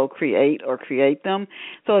co-create or create them.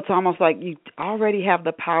 So it's almost like you already have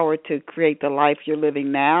the power to create the life you're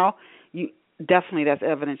living now. Definitely, that's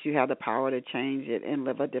evidence you have the power to change it and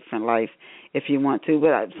live a different life if you want to.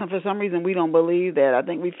 But for some reason, we don't believe that. I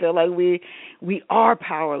think we feel like we are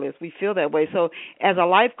powerless. We feel that way. So as a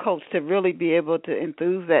life coach, to really be able to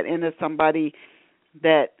enthuse that into somebody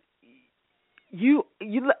that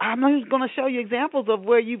I'm going to show you examples of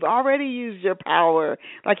where you've already used your power.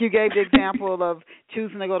 Like you gave the example of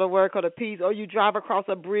choosing to go to work or the peace, or you drive across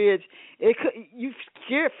a bridge. You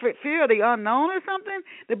fear the unknown or something.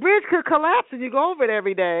 The bridge could collapse and you go over it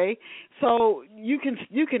every day. So you can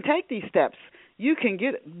take these steps. You can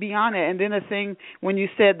get beyond it. And then the thing, when you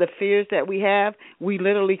said the fears that we have, we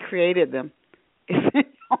literally created them. It's in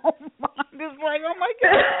your mind. It's like, oh my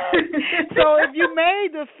God. So if you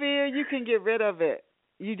made the fear, you can get rid of it.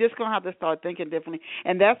 You just gonna have to start thinking differently,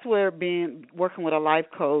 and that's where working with a life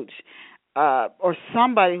coach or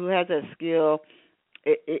somebody who has that skill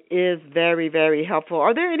it is very, very helpful.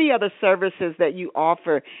 Are there any other services that you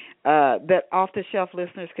offer that off-the-shelf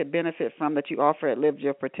listeners could benefit from that you offer at Live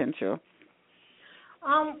Your Potential?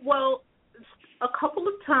 Well, a couple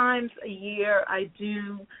of times a year I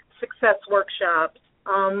do success workshops,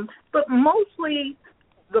 but mostly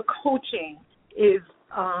the coaching is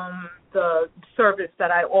the service that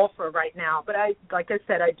I offer right now. But like I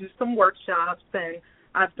said, I do some workshops, and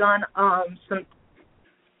I've done some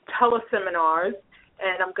teleseminars,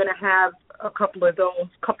 and I'm going to have a couple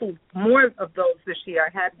more of those this year. I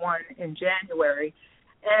had one in January,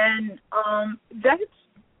 and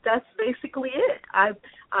that's basically it.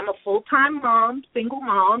 I'm a full-time mom, single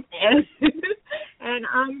mom, and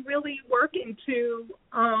I'm really working to,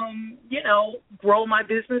 grow my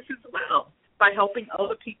business as well by helping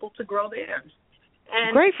other people to grow theirs.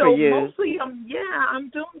 And great for you. Mostly, I'm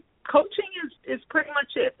doing coaching is pretty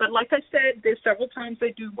much it. But like I said, there's several times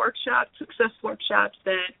I do workshops, success workshops,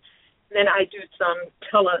 then I do some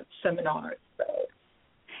teleseminars. So.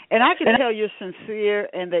 And I can tell you're sincere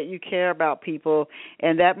and that you care about people,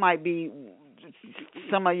 and that might be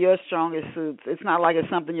some of your strongest suits. It's not like it's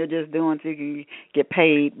something you're just doing so you can get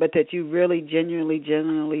paid, but that you really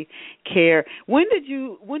genuinely care. When did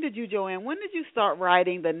you, Joanne, when did you start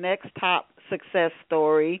writing the next top success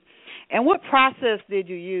story, and what process did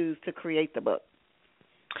you use to create the book?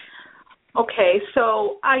 Okay,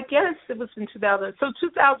 so I guess it was in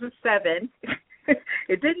 2007.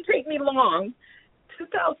 It didn't take me long.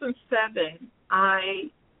 2007,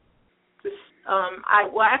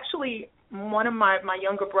 actually, one of my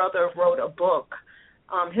younger brother wrote a book,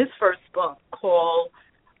 his first book called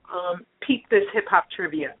Peep This Hip Hop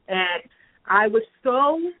Trivia. And I was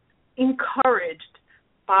so encouraged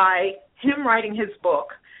by him writing his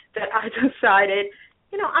book that I decided,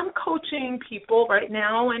 I'm coaching people right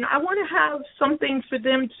now, and I want to have something for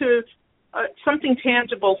them to, something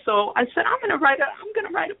tangible. So I said, I'm going to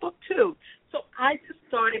write a book too. So I just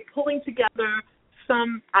started pulling together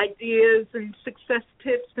some ideas and success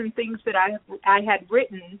tips and things that I had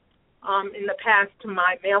written in the past to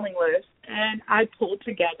my mailing list, and I pulled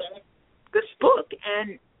together this book.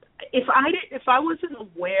 And if I wasn't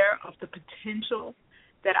aware of the potential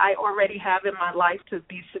that I already have in my life to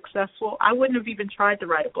be successful, I wouldn't have even tried to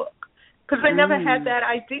write a book because I never had that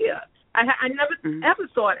idea. I never ever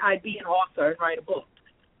thought I'd be an author and write a book.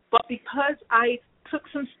 But because I took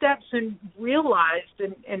some steps and realized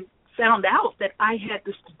and found out that I had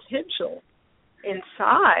this potential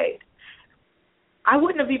inside, I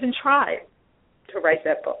wouldn't have even tried to write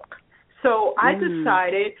that book. So I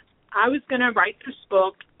decided I was going to write this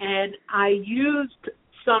book, and I used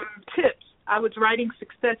some tips. I was writing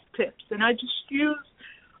success tips, and I just used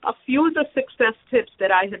a few of the success tips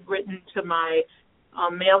that I had written to my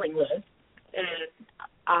mailing list, and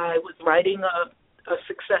I was writing a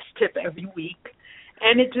success tip every week,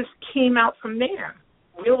 and it just came out from there.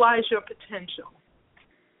 Realize your potential.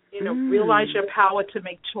 Realize your power to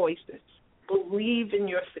make choices. Believe in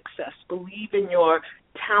your success. Believe in your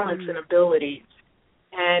talents and abilities.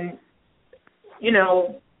 And,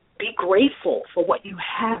 be grateful for what you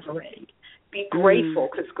have already. Be grateful,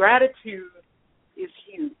 because gratitude is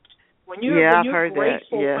huge. When you're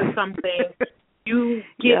grateful for something, you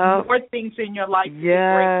get more things in your life to be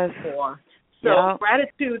grateful for. So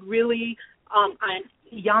gratitude really,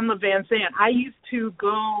 Iyanla Vanzant, I used to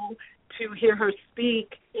go to hear her speak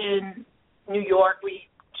in New York.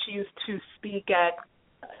 She used to speak at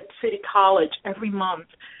City College every month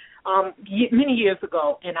many years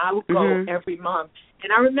ago, and I would go every month.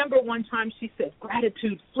 And I remember one time she said,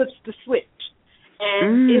 gratitude flips the switch.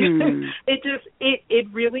 And it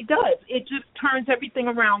really does. It just turns everything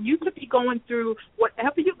around. You could be going through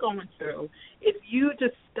whatever you're going through. If you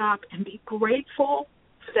just stop and be grateful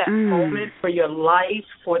for that moment, for your life,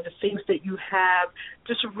 for the things that you have,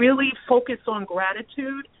 just really focus on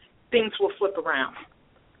gratitude, things will flip around.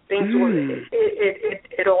 Things will,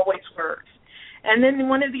 it always works. And then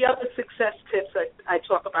one of the other success tips that I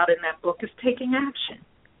talk about in that book is taking action.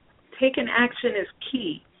 Taking action is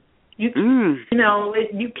key. You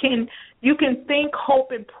can you can think,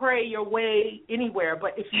 hope, and pray your way anywhere,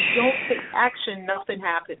 but if you don't take action, nothing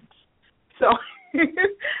happens. So,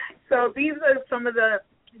 so these are some of the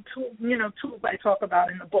tools I talk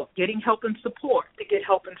about in the book. Getting help and support, to get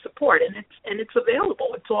help and support, and it's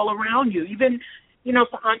available. It's all around you. Even,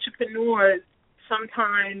 for entrepreneurs,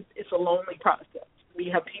 sometimes it's a lonely process.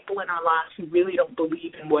 We have people in our lives who really don't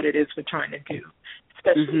believe in what it is we're trying to do,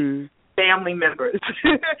 especially family members.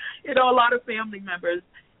 A lot of family members.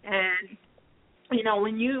 And,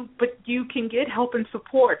 but you can get help and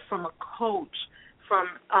support from a coach, from,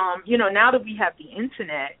 now that we have the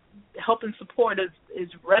internet, help and support is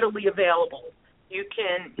readily available. You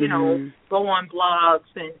can, go on blogs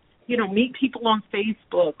and, meet people on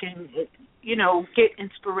Facebook and, get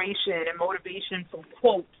inspiration and motivation from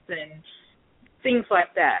quotes and things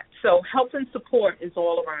like that. So help and support is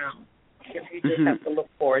all around if you just have to look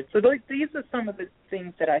for it. So these are some of the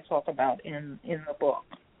things that I talk about in the book.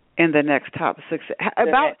 In the next top success,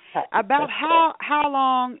 about how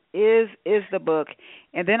long is the book,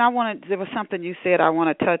 and then there was something you said I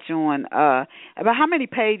want to touch on about how many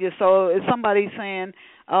pages. So is somebody saying,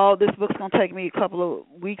 "Oh, this book's going to take me a couple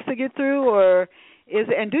of weeks to get through," or is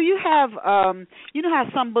it? And do you have, how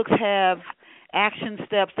some books have action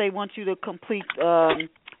steps they want you to complete?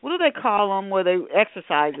 What do they call them? Where they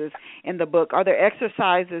exercises in the book? Are there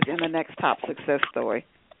exercises in the next top success story?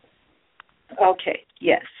 Okay.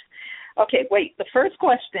 Yes. Okay, wait. The first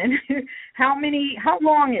question, how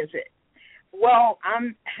long is it? Well,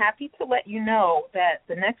 I'm happy to let you know that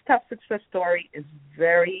the next top success story is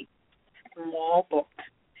very small book.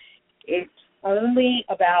 It's only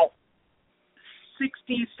about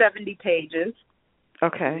 60, 70 pages.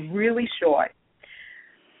 Okay. Really short,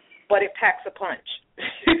 but it packs a punch.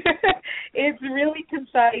 It's really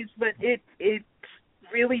concise, but it's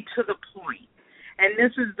really to the point. And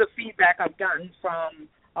this is the feedback I've gotten from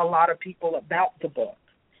a lot of people about the book.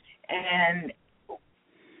 And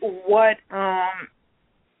what,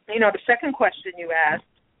 the second question you asked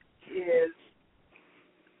is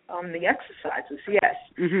the exercises. Yes.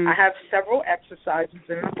 I have several exercises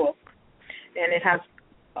in the book, and it has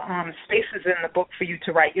spaces in the book for you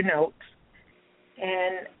to write your notes.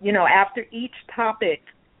 And, after each topic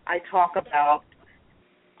I talk about,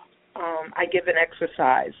 I give an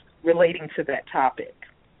exercise relating to that topic.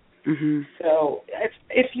 So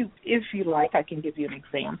if you like, I can give you an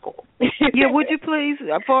example. Yeah, would you please,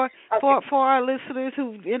 for our listeners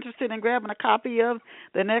who are interested in grabbing a copy of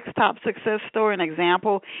the next top success story, an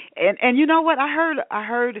example. And you know what, I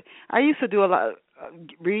heard I used to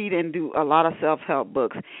read and do a lot of self-help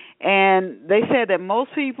books, and they said that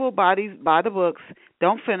most people buy the books,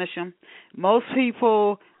 don't finish them. Most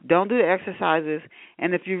people don't do the exercises,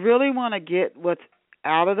 and if you really want to get what's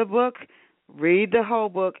out of the book, read the whole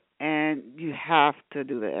book, and you have to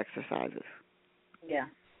do the exercises. Yeah,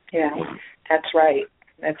 that's right.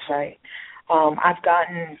 I've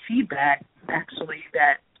gotten feedback, actually,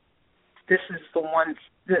 that this is the one,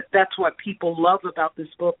 that's what people love about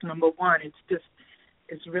this book. Number one,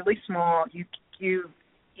 it's really small. You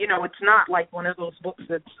it's not like one of those books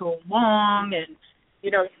that's so long and,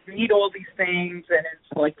 you read all these things and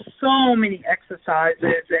it's like so many exercises.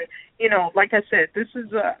 And, like I said, this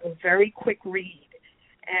is a very quick read.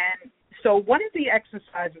 And so one of the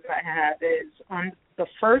exercises I have is on the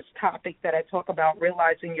first topic that I talk about,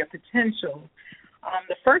 realizing your potential.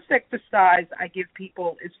 The first exercise I give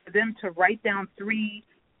people is for them to write down three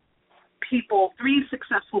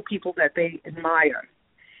successful people that they admire.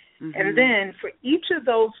 And then for each of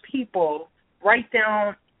those people, write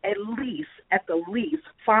down at the least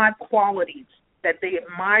 5 qualities that they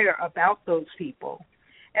admire about those people,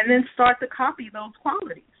 and then start to copy those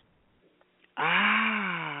qualities.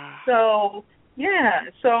 So,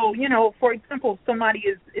 for example, if somebody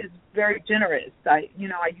is very generous, I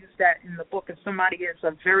use that in the book. If somebody is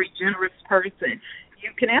a very generous person,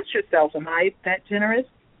 you can ask yourself, am I that generous?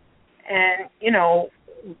 And,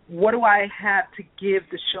 what do I have to give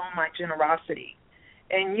to show my generosity?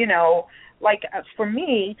 And, for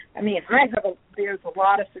me, there's a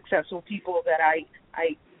lot of successful people that I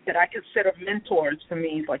consider mentors for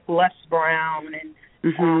me, like Les Brown and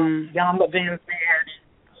Yama Van Zandt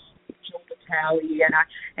and Joe Vitale,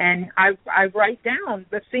 and I write down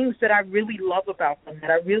the things that I really love about them,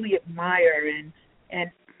 that I really admire,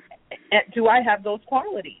 and do I have those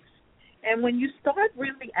qualities? And when you start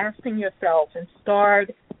really asking yourself and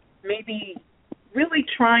start maybe really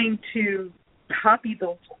trying to copy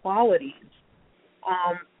those qualities,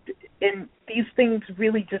 and these things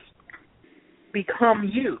really just become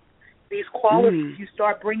you. These qualities, you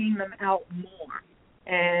start bringing them out more.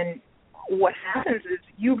 And what happens is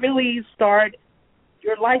you really start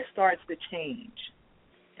your life starts to change,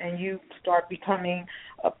 and you start becoming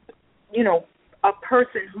a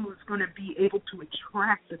person who's going to be able to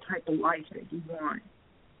attract the type of life that you want.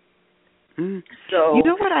 So,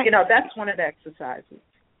 that's one of the exercises.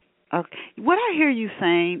 Okay. What I hear you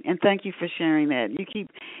saying, and thank you for sharing that. You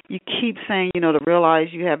keep saying, to realize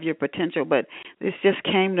you have your potential, but this just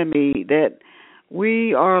came to me that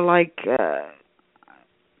we are like,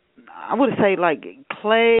 I would say like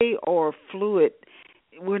clay or fluid.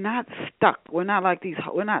 We're not stuck. We're not like these.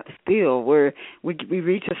 We're not still. We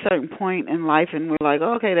reach a certain point in life, and we're like,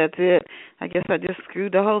 okay, that's it. I guess I just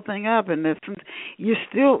screwed the whole thing up. And you're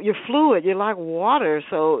fluid. You're like water,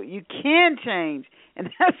 so you can change. And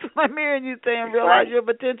that's what I'm hearing you saying. Realize your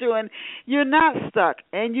potential, and you're not stuck.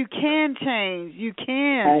 And you can change. You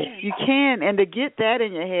can. And to get that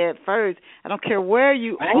in your head first, I don't care where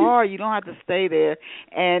you are. You don't have to stay there.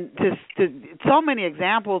 And to so many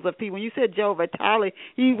examples of people. When you said Joe Vitale,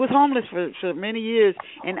 he was homeless for many years,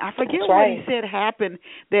 and I forget what he said happened,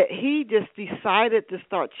 that he just decided to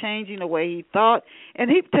start changing the way he thought. And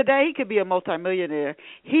today he could be a multimillionaire.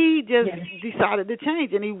 He just decided to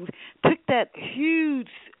change, and he took that huge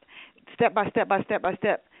step by step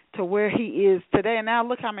to where he is today. And now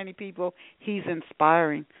look how many people he's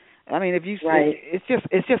inspiring. I mean, if you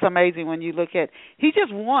it's just amazing when you look at. He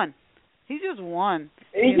just won.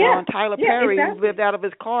 And Tyler Perry, who lived out of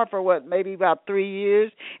his car for maybe about 3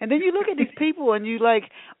 years. And then you look at these people and you like,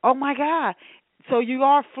 oh my God. So you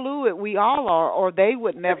are fluid. We all are, or they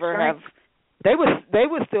would never have. They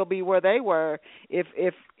would still be where they were if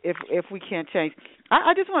we can't change.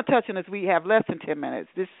 I just want to touch on this. We have less than 10 minutes.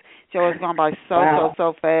 This show has gone by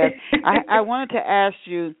so fast. I wanted to ask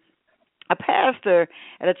you, a pastor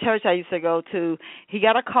at a church I used to go to, he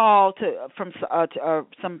got a call from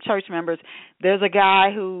some church members. There's a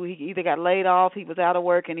guy who he either got laid off, he was out of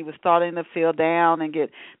work, and he was starting to feel down and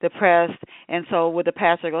get depressed. And so would the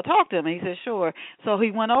pastor go talk to him? And he said, sure. So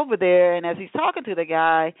he went over there, and as he's talking to the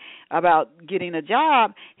guy about getting a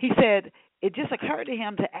job, he said, it just occurred to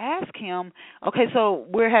him to ask him, okay, so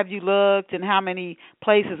where have you looked and how many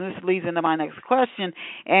places? And this leads into my next question.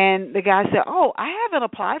 And the guy said, oh, I haven't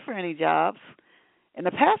applied for any jobs. And the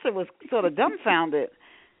pastor was sort of dumbfounded.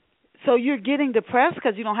 So you're getting depressed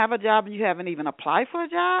because you don't have a job and you haven't even applied for a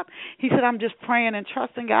job? He said, I'm just praying and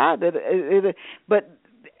trusting God. And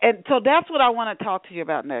so that's what I want to talk to you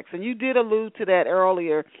about next. And you did allude to that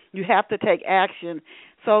earlier. You have to take action.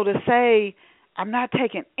 So to say, I'm not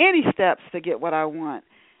taking any steps to get what I want,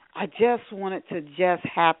 I just want it to just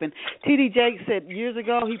happen. T.D. Jakes said years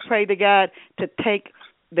ago he prayed to God to take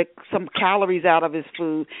some calories out of his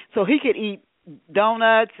food so he could eat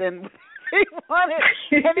donuts and he wanted,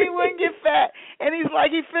 and he wouldn't get fat. And he's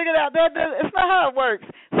like, he figured out that it's not how it works.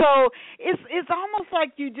 So it's almost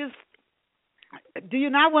like do you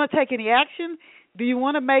not want to take any action? Do you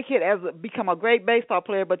want to make it become a great baseball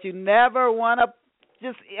player, but you never want to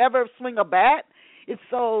just ever swing a bat? It's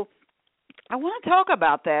so. I want to talk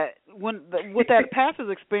about that. With that pastor's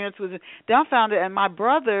experience was dumbfounded, and both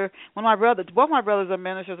my brothers are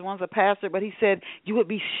ministers. One's a pastor, but he said you would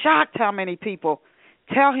be shocked how many people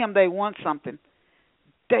tell him they want something.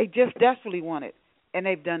 They just desperately want it, and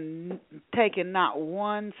they've taken not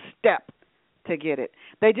one step to get it.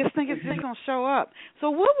 They just think it's just going to show up. So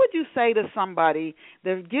what would you say to somebody?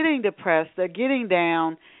 They're getting depressed, they're getting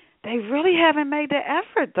down. They really haven't made the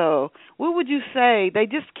effort, though. What would you say? They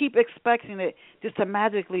just keep expecting it just to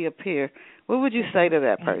magically appear. What would you say to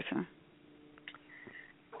that person?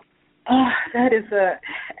 That is an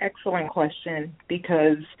excellent question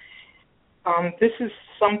because this is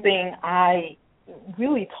something I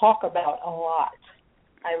really talk about a lot.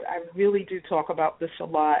 I really do talk about this a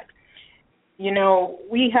lot.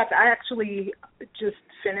 I actually just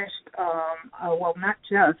finished, not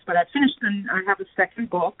just, but I finished and I have a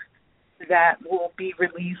second book that will be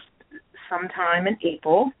released sometime in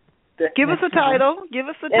April. Give us a title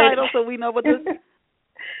so we know what this is.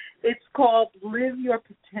 It's called Live Your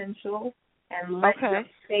Potential and Let Your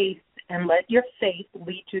Faith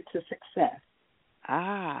Lead You to Success.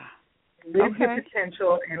 Live your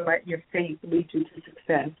potential and let your faith lead you to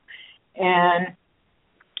success. And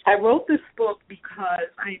I wrote this book because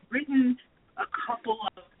I'd written a couple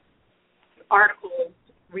of articles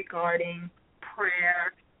regarding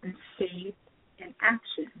prayer and faith and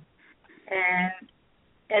action. And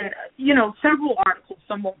several articles,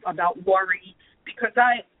 some about worry, because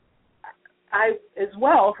I as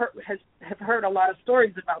well have heard a lot of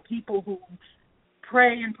stories about people who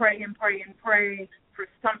pray and pray and pray and pray for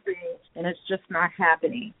something and it's just not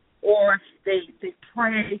happening. or they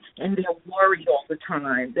pray and they're worried all the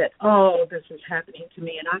time that, oh, this is happening to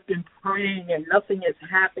me, and I've been praying and nothing is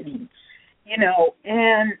happening, and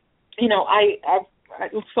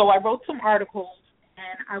so I wrote some articles,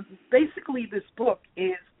 and basically this book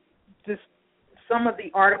is just some of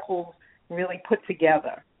the articles really put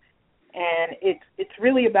together, and it's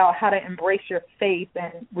really about how to embrace your faith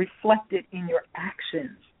and reflect it in your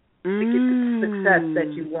actions to get the success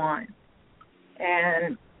that you want.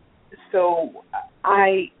 And so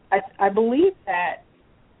I believe that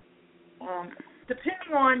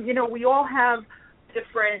depending on, we all have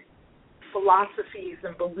different philosophies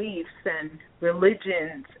and beliefs and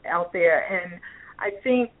religions out there, and I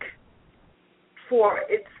think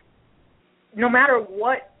no matter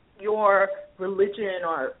what your religion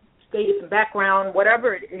or faith and background,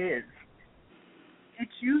 whatever it is,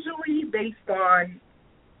 it's usually based on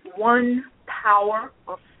one power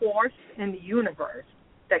or force in the universe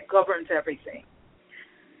that governs everything.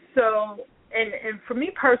 So, and for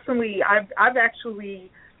me personally, I've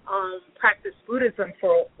actually practiced Buddhism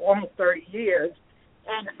for almost 30 years,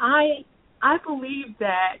 and I believe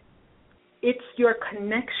that it's your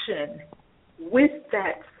connection with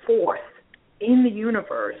that force in the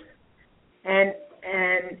universe, and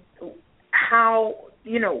how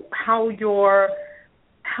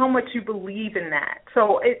much you believe in that.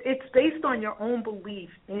 So it's based on your own belief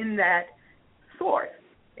in that source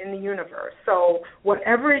in the universe. So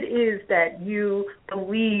whatever it is that you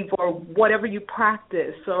believe or whatever you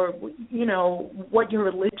practice or, what your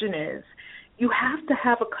religion is, you have to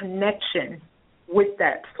have a connection with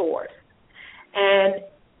that source. And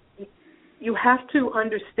you have to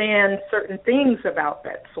understand certain things about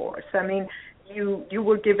that source. I mean, you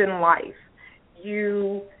were given life.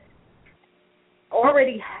 You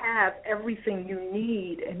already have everything you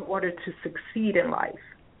need in order to succeed in life.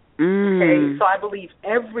 Okay, so I believe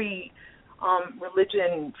every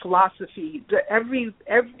religion, philosophy,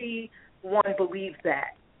 everyone believes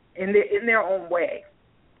that in their own way.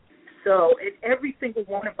 So every single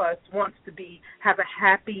one of us wants to have a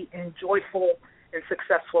happy and joyful and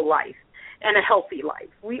successful life and a healthy life.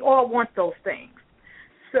 We all want those things.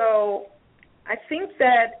 So I think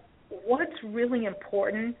that what's really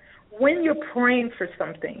important when you're praying for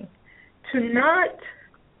something, to not,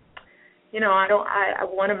 I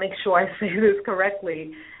want to make sure I say this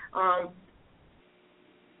correctly,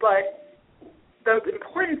 but the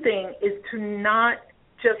important thing is to not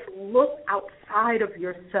just look outside of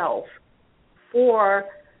yourself for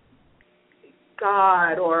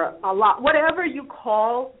God or Allah, whatever you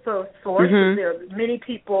call the source. Mm-hmm. There are many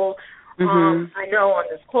people I know on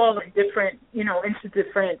this call and different, into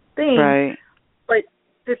different things. Right. But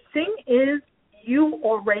the thing is, you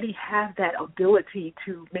already have that ability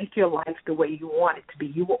to make your life the way you want it to be.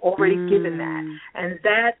 You were already given that. And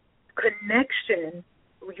that connection,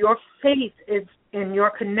 your faith is in your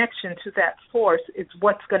connection to that source is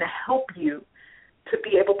what's going to help you to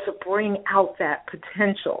be able to bring out that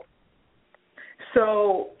potential.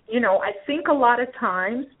 So, I think a lot of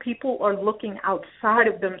times people are looking outside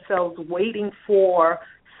of themselves waiting for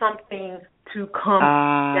something to come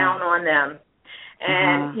down on them.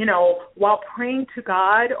 And, while praying to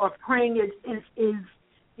God or praying is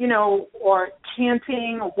or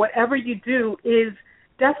chanting or whatever you do is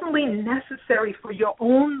definitely necessary for your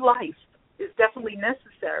own life, is definitely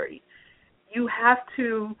necessary. You have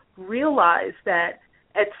to realize that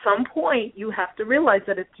at some point you have to realize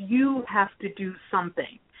that you have to do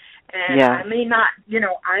something. And I may not,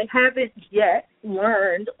 I haven't yet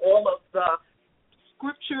learned all of the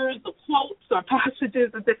scriptures, the quotes or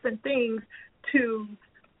passages or different things to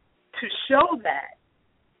show that.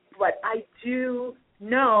 But I do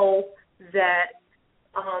know that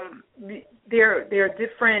there are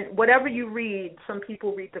different, whatever you read, some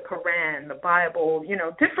people read the Quran, the Bible,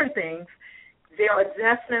 different things. There are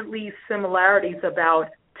definitely similarities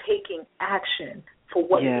about taking action for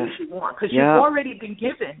what it is you want, because you've already been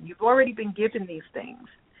given these things.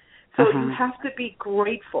 So you have to be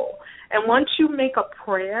grateful. And once you make a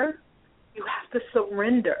prayer, you have to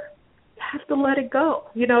surrender. You have to let it go.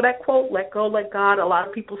 That quote, let go, let God, a lot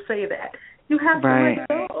of people say that. You have to let it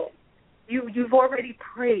go. You've already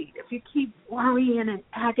prayed. If you keep worrying and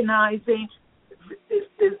agonizing,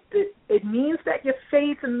 it means that your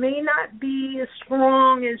faith may not be as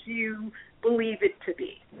strong as you believe it to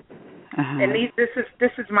be. And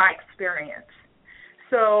this is my experience.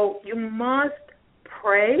 So you must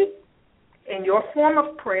pray in your form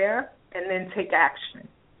of prayer and then take action.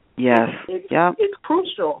 Yes. It's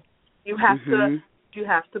crucial. You have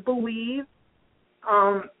to believe.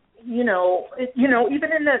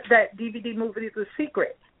 Even in that DVD movie, The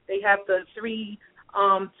Secret, they have the 3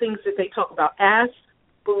 things that they talk about: ask,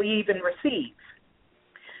 believe, and receive.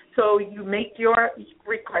 So you make your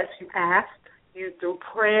request, you ask, you do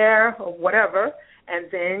prayer or whatever,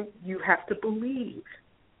 and then you have to believe.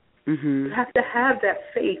 Mm-hmm. You have to have that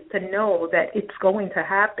faith to know that it's going to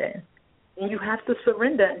happen. And you have to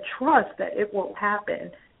surrender and trust that it will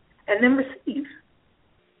happen. And then receive.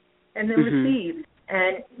 And then receive.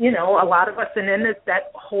 And, you know, a lot of us, and then there's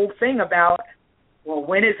that whole thing about, well,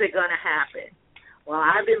 when is it going to happen? Well,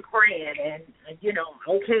 I've been praying, and, you know,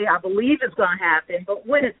 okay, I believe it's going to happen, but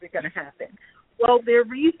when is it going to happen? Well, there are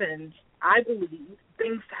reasons, I believe,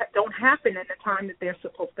 things don't happen in the time that they're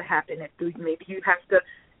supposed to happen. Maybe you have to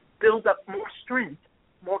build up more strength,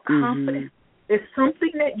 more confidence. There's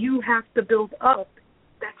something that you have to build up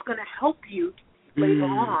that's going to help you later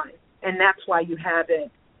on, and that's why you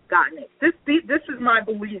haven't gotten it. This is my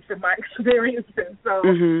beliefs and my experiences. So,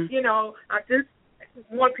 you know, I just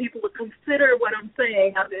want people to consider what I'm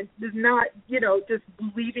saying. It's not, you know, just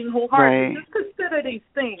believing wholeheartedly. Right. Just consider these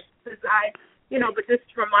things, because but just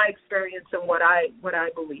from my experience and what I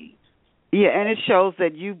believe. Yeah, and it shows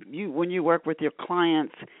that you when you work with your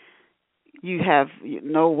clients, you have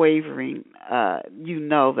no wavering. You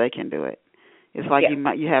know they can do it. It's like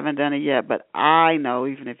you haven't done it yet, but I know,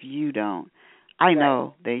 even if you don't, I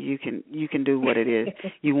know that you can do what it is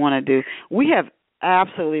you want to do. We have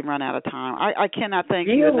absolutely run out of time. I cannot thank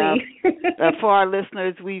you enough. For our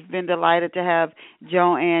listeners, we've been delighted to have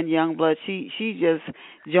Joanne Youngblood. She just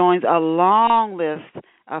joins a long list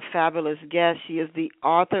of fabulous guests. She is the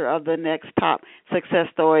author of The Next Top Success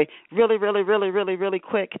Story. Really, really, really, really, really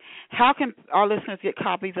quick, how can our listeners get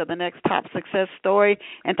copies of The Next Top Success Story?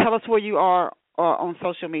 And tell us where you are on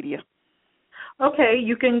social media. Okay,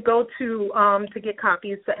 you can go to get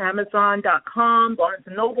copies to Amazon.com,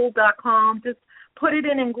 BarnesandNoble.com. Just put it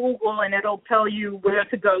in Google, and it'll tell you where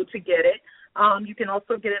to go to get it. You can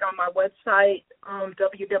also get it on my website,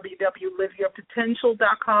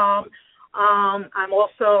 www.liveyourpotential.com. I'm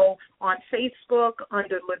also on Facebook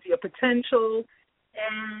under Live Your Potential,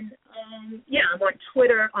 and I'm on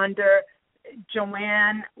Twitter under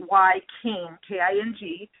Joanne Y. King, King,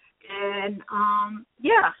 and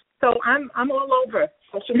so I'm all over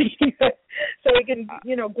social media. So you can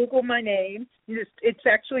Google my name. It's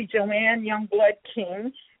actually Joanne Youngblood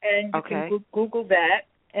King, and you can Google that.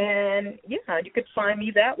 And, you could find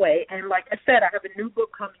me that way. And like I said, I have a new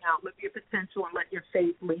book coming out, Live Your Potential and Let Your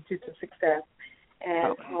Faith Lead You to Success.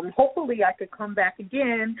 And hopefully I could come back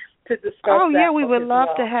again to discuss that. Oh, yeah, we would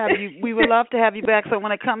love to have you. We would love to have you back. So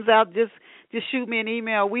when it comes out, just shoot me an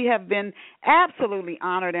email. We have been absolutely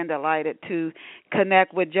honored and delighted to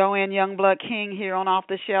connect with Joanne Youngblood King here on Off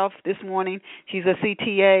the Shelf this morning. She's a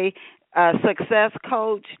CTA success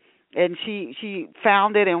coach, and she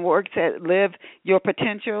founded and works at Live Your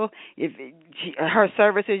Potential. Her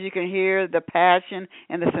services, you can hear the passion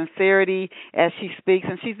and the sincerity as she speaks.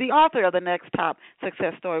 And she's the author of The Next Top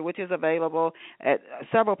Success Story, which is available at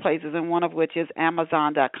several places, and one of which is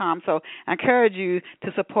Amazon.com. So I encourage you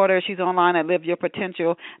to support her. She's online at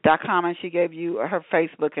liveyourpotential.com, and she gave you her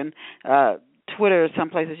Facebook and Twitter, some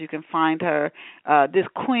places you can find her, this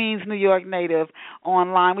Queens, New York native,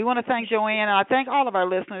 online. We want to thank Joanne, and I thank all of our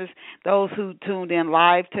listeners, those who tuned in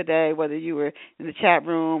live today, whether you were in the chat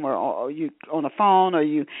room or you on the phone or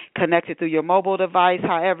you connected through your mobile device,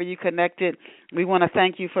 however you connected. We want to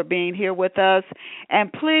thank you for being here with us. And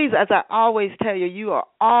please, as I always tell you, you are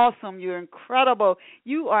awesome. You're incredible.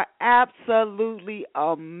 You are absolutely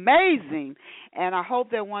amazing. And I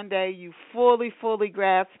hope that one day you fully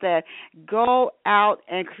grasp that. Go out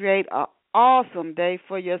and create an awesome day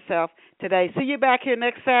for yourself today. See you back here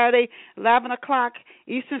next Saturday, 11 o'clock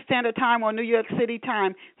Eastern Standard Time or New York City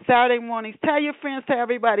time, Saturday mornings. Tell your friends, tell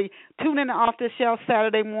everybody. Tune in to Off the Shelf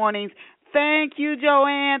Saturday mornings. Thank you,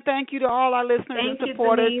 Joanne. Thank you to all our listeners and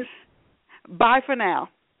supporters. Denise. Bye for now.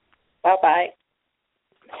 Bye-bye.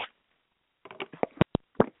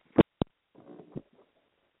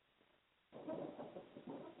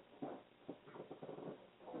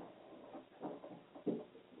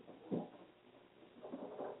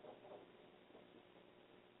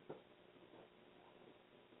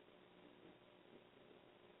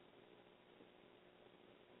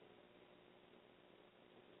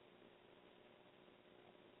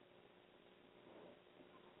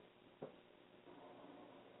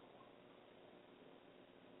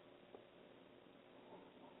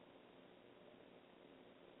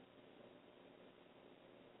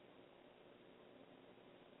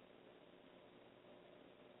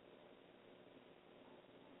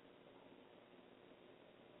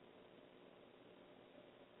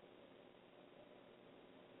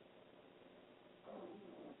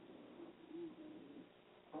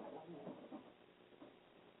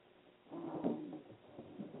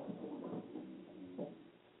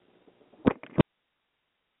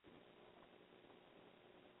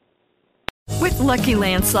 Lucky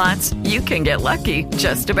Land Slots, you can get lucky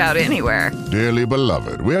just about anywhere. Dearly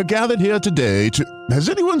beloved, we are gathered here today to... Has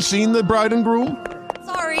anyone seen the bride and groom?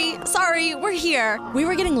 Sorry, we're here. We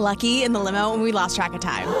were getting lucky in the limo and we lost track of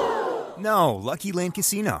time. No, Lucky Land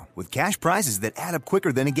Casino, with cash prizes that add up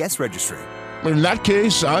quicker than a guest registry. In that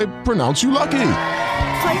case, I pronounce you lucky.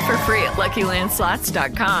 Play for free at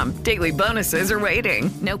LuckyLandSlots.com. Daily bonuses are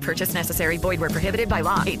waiting. No purchase necessary. Void where prohibited by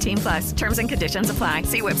law. 18+. Terms and conditions apply.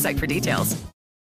 See website for details.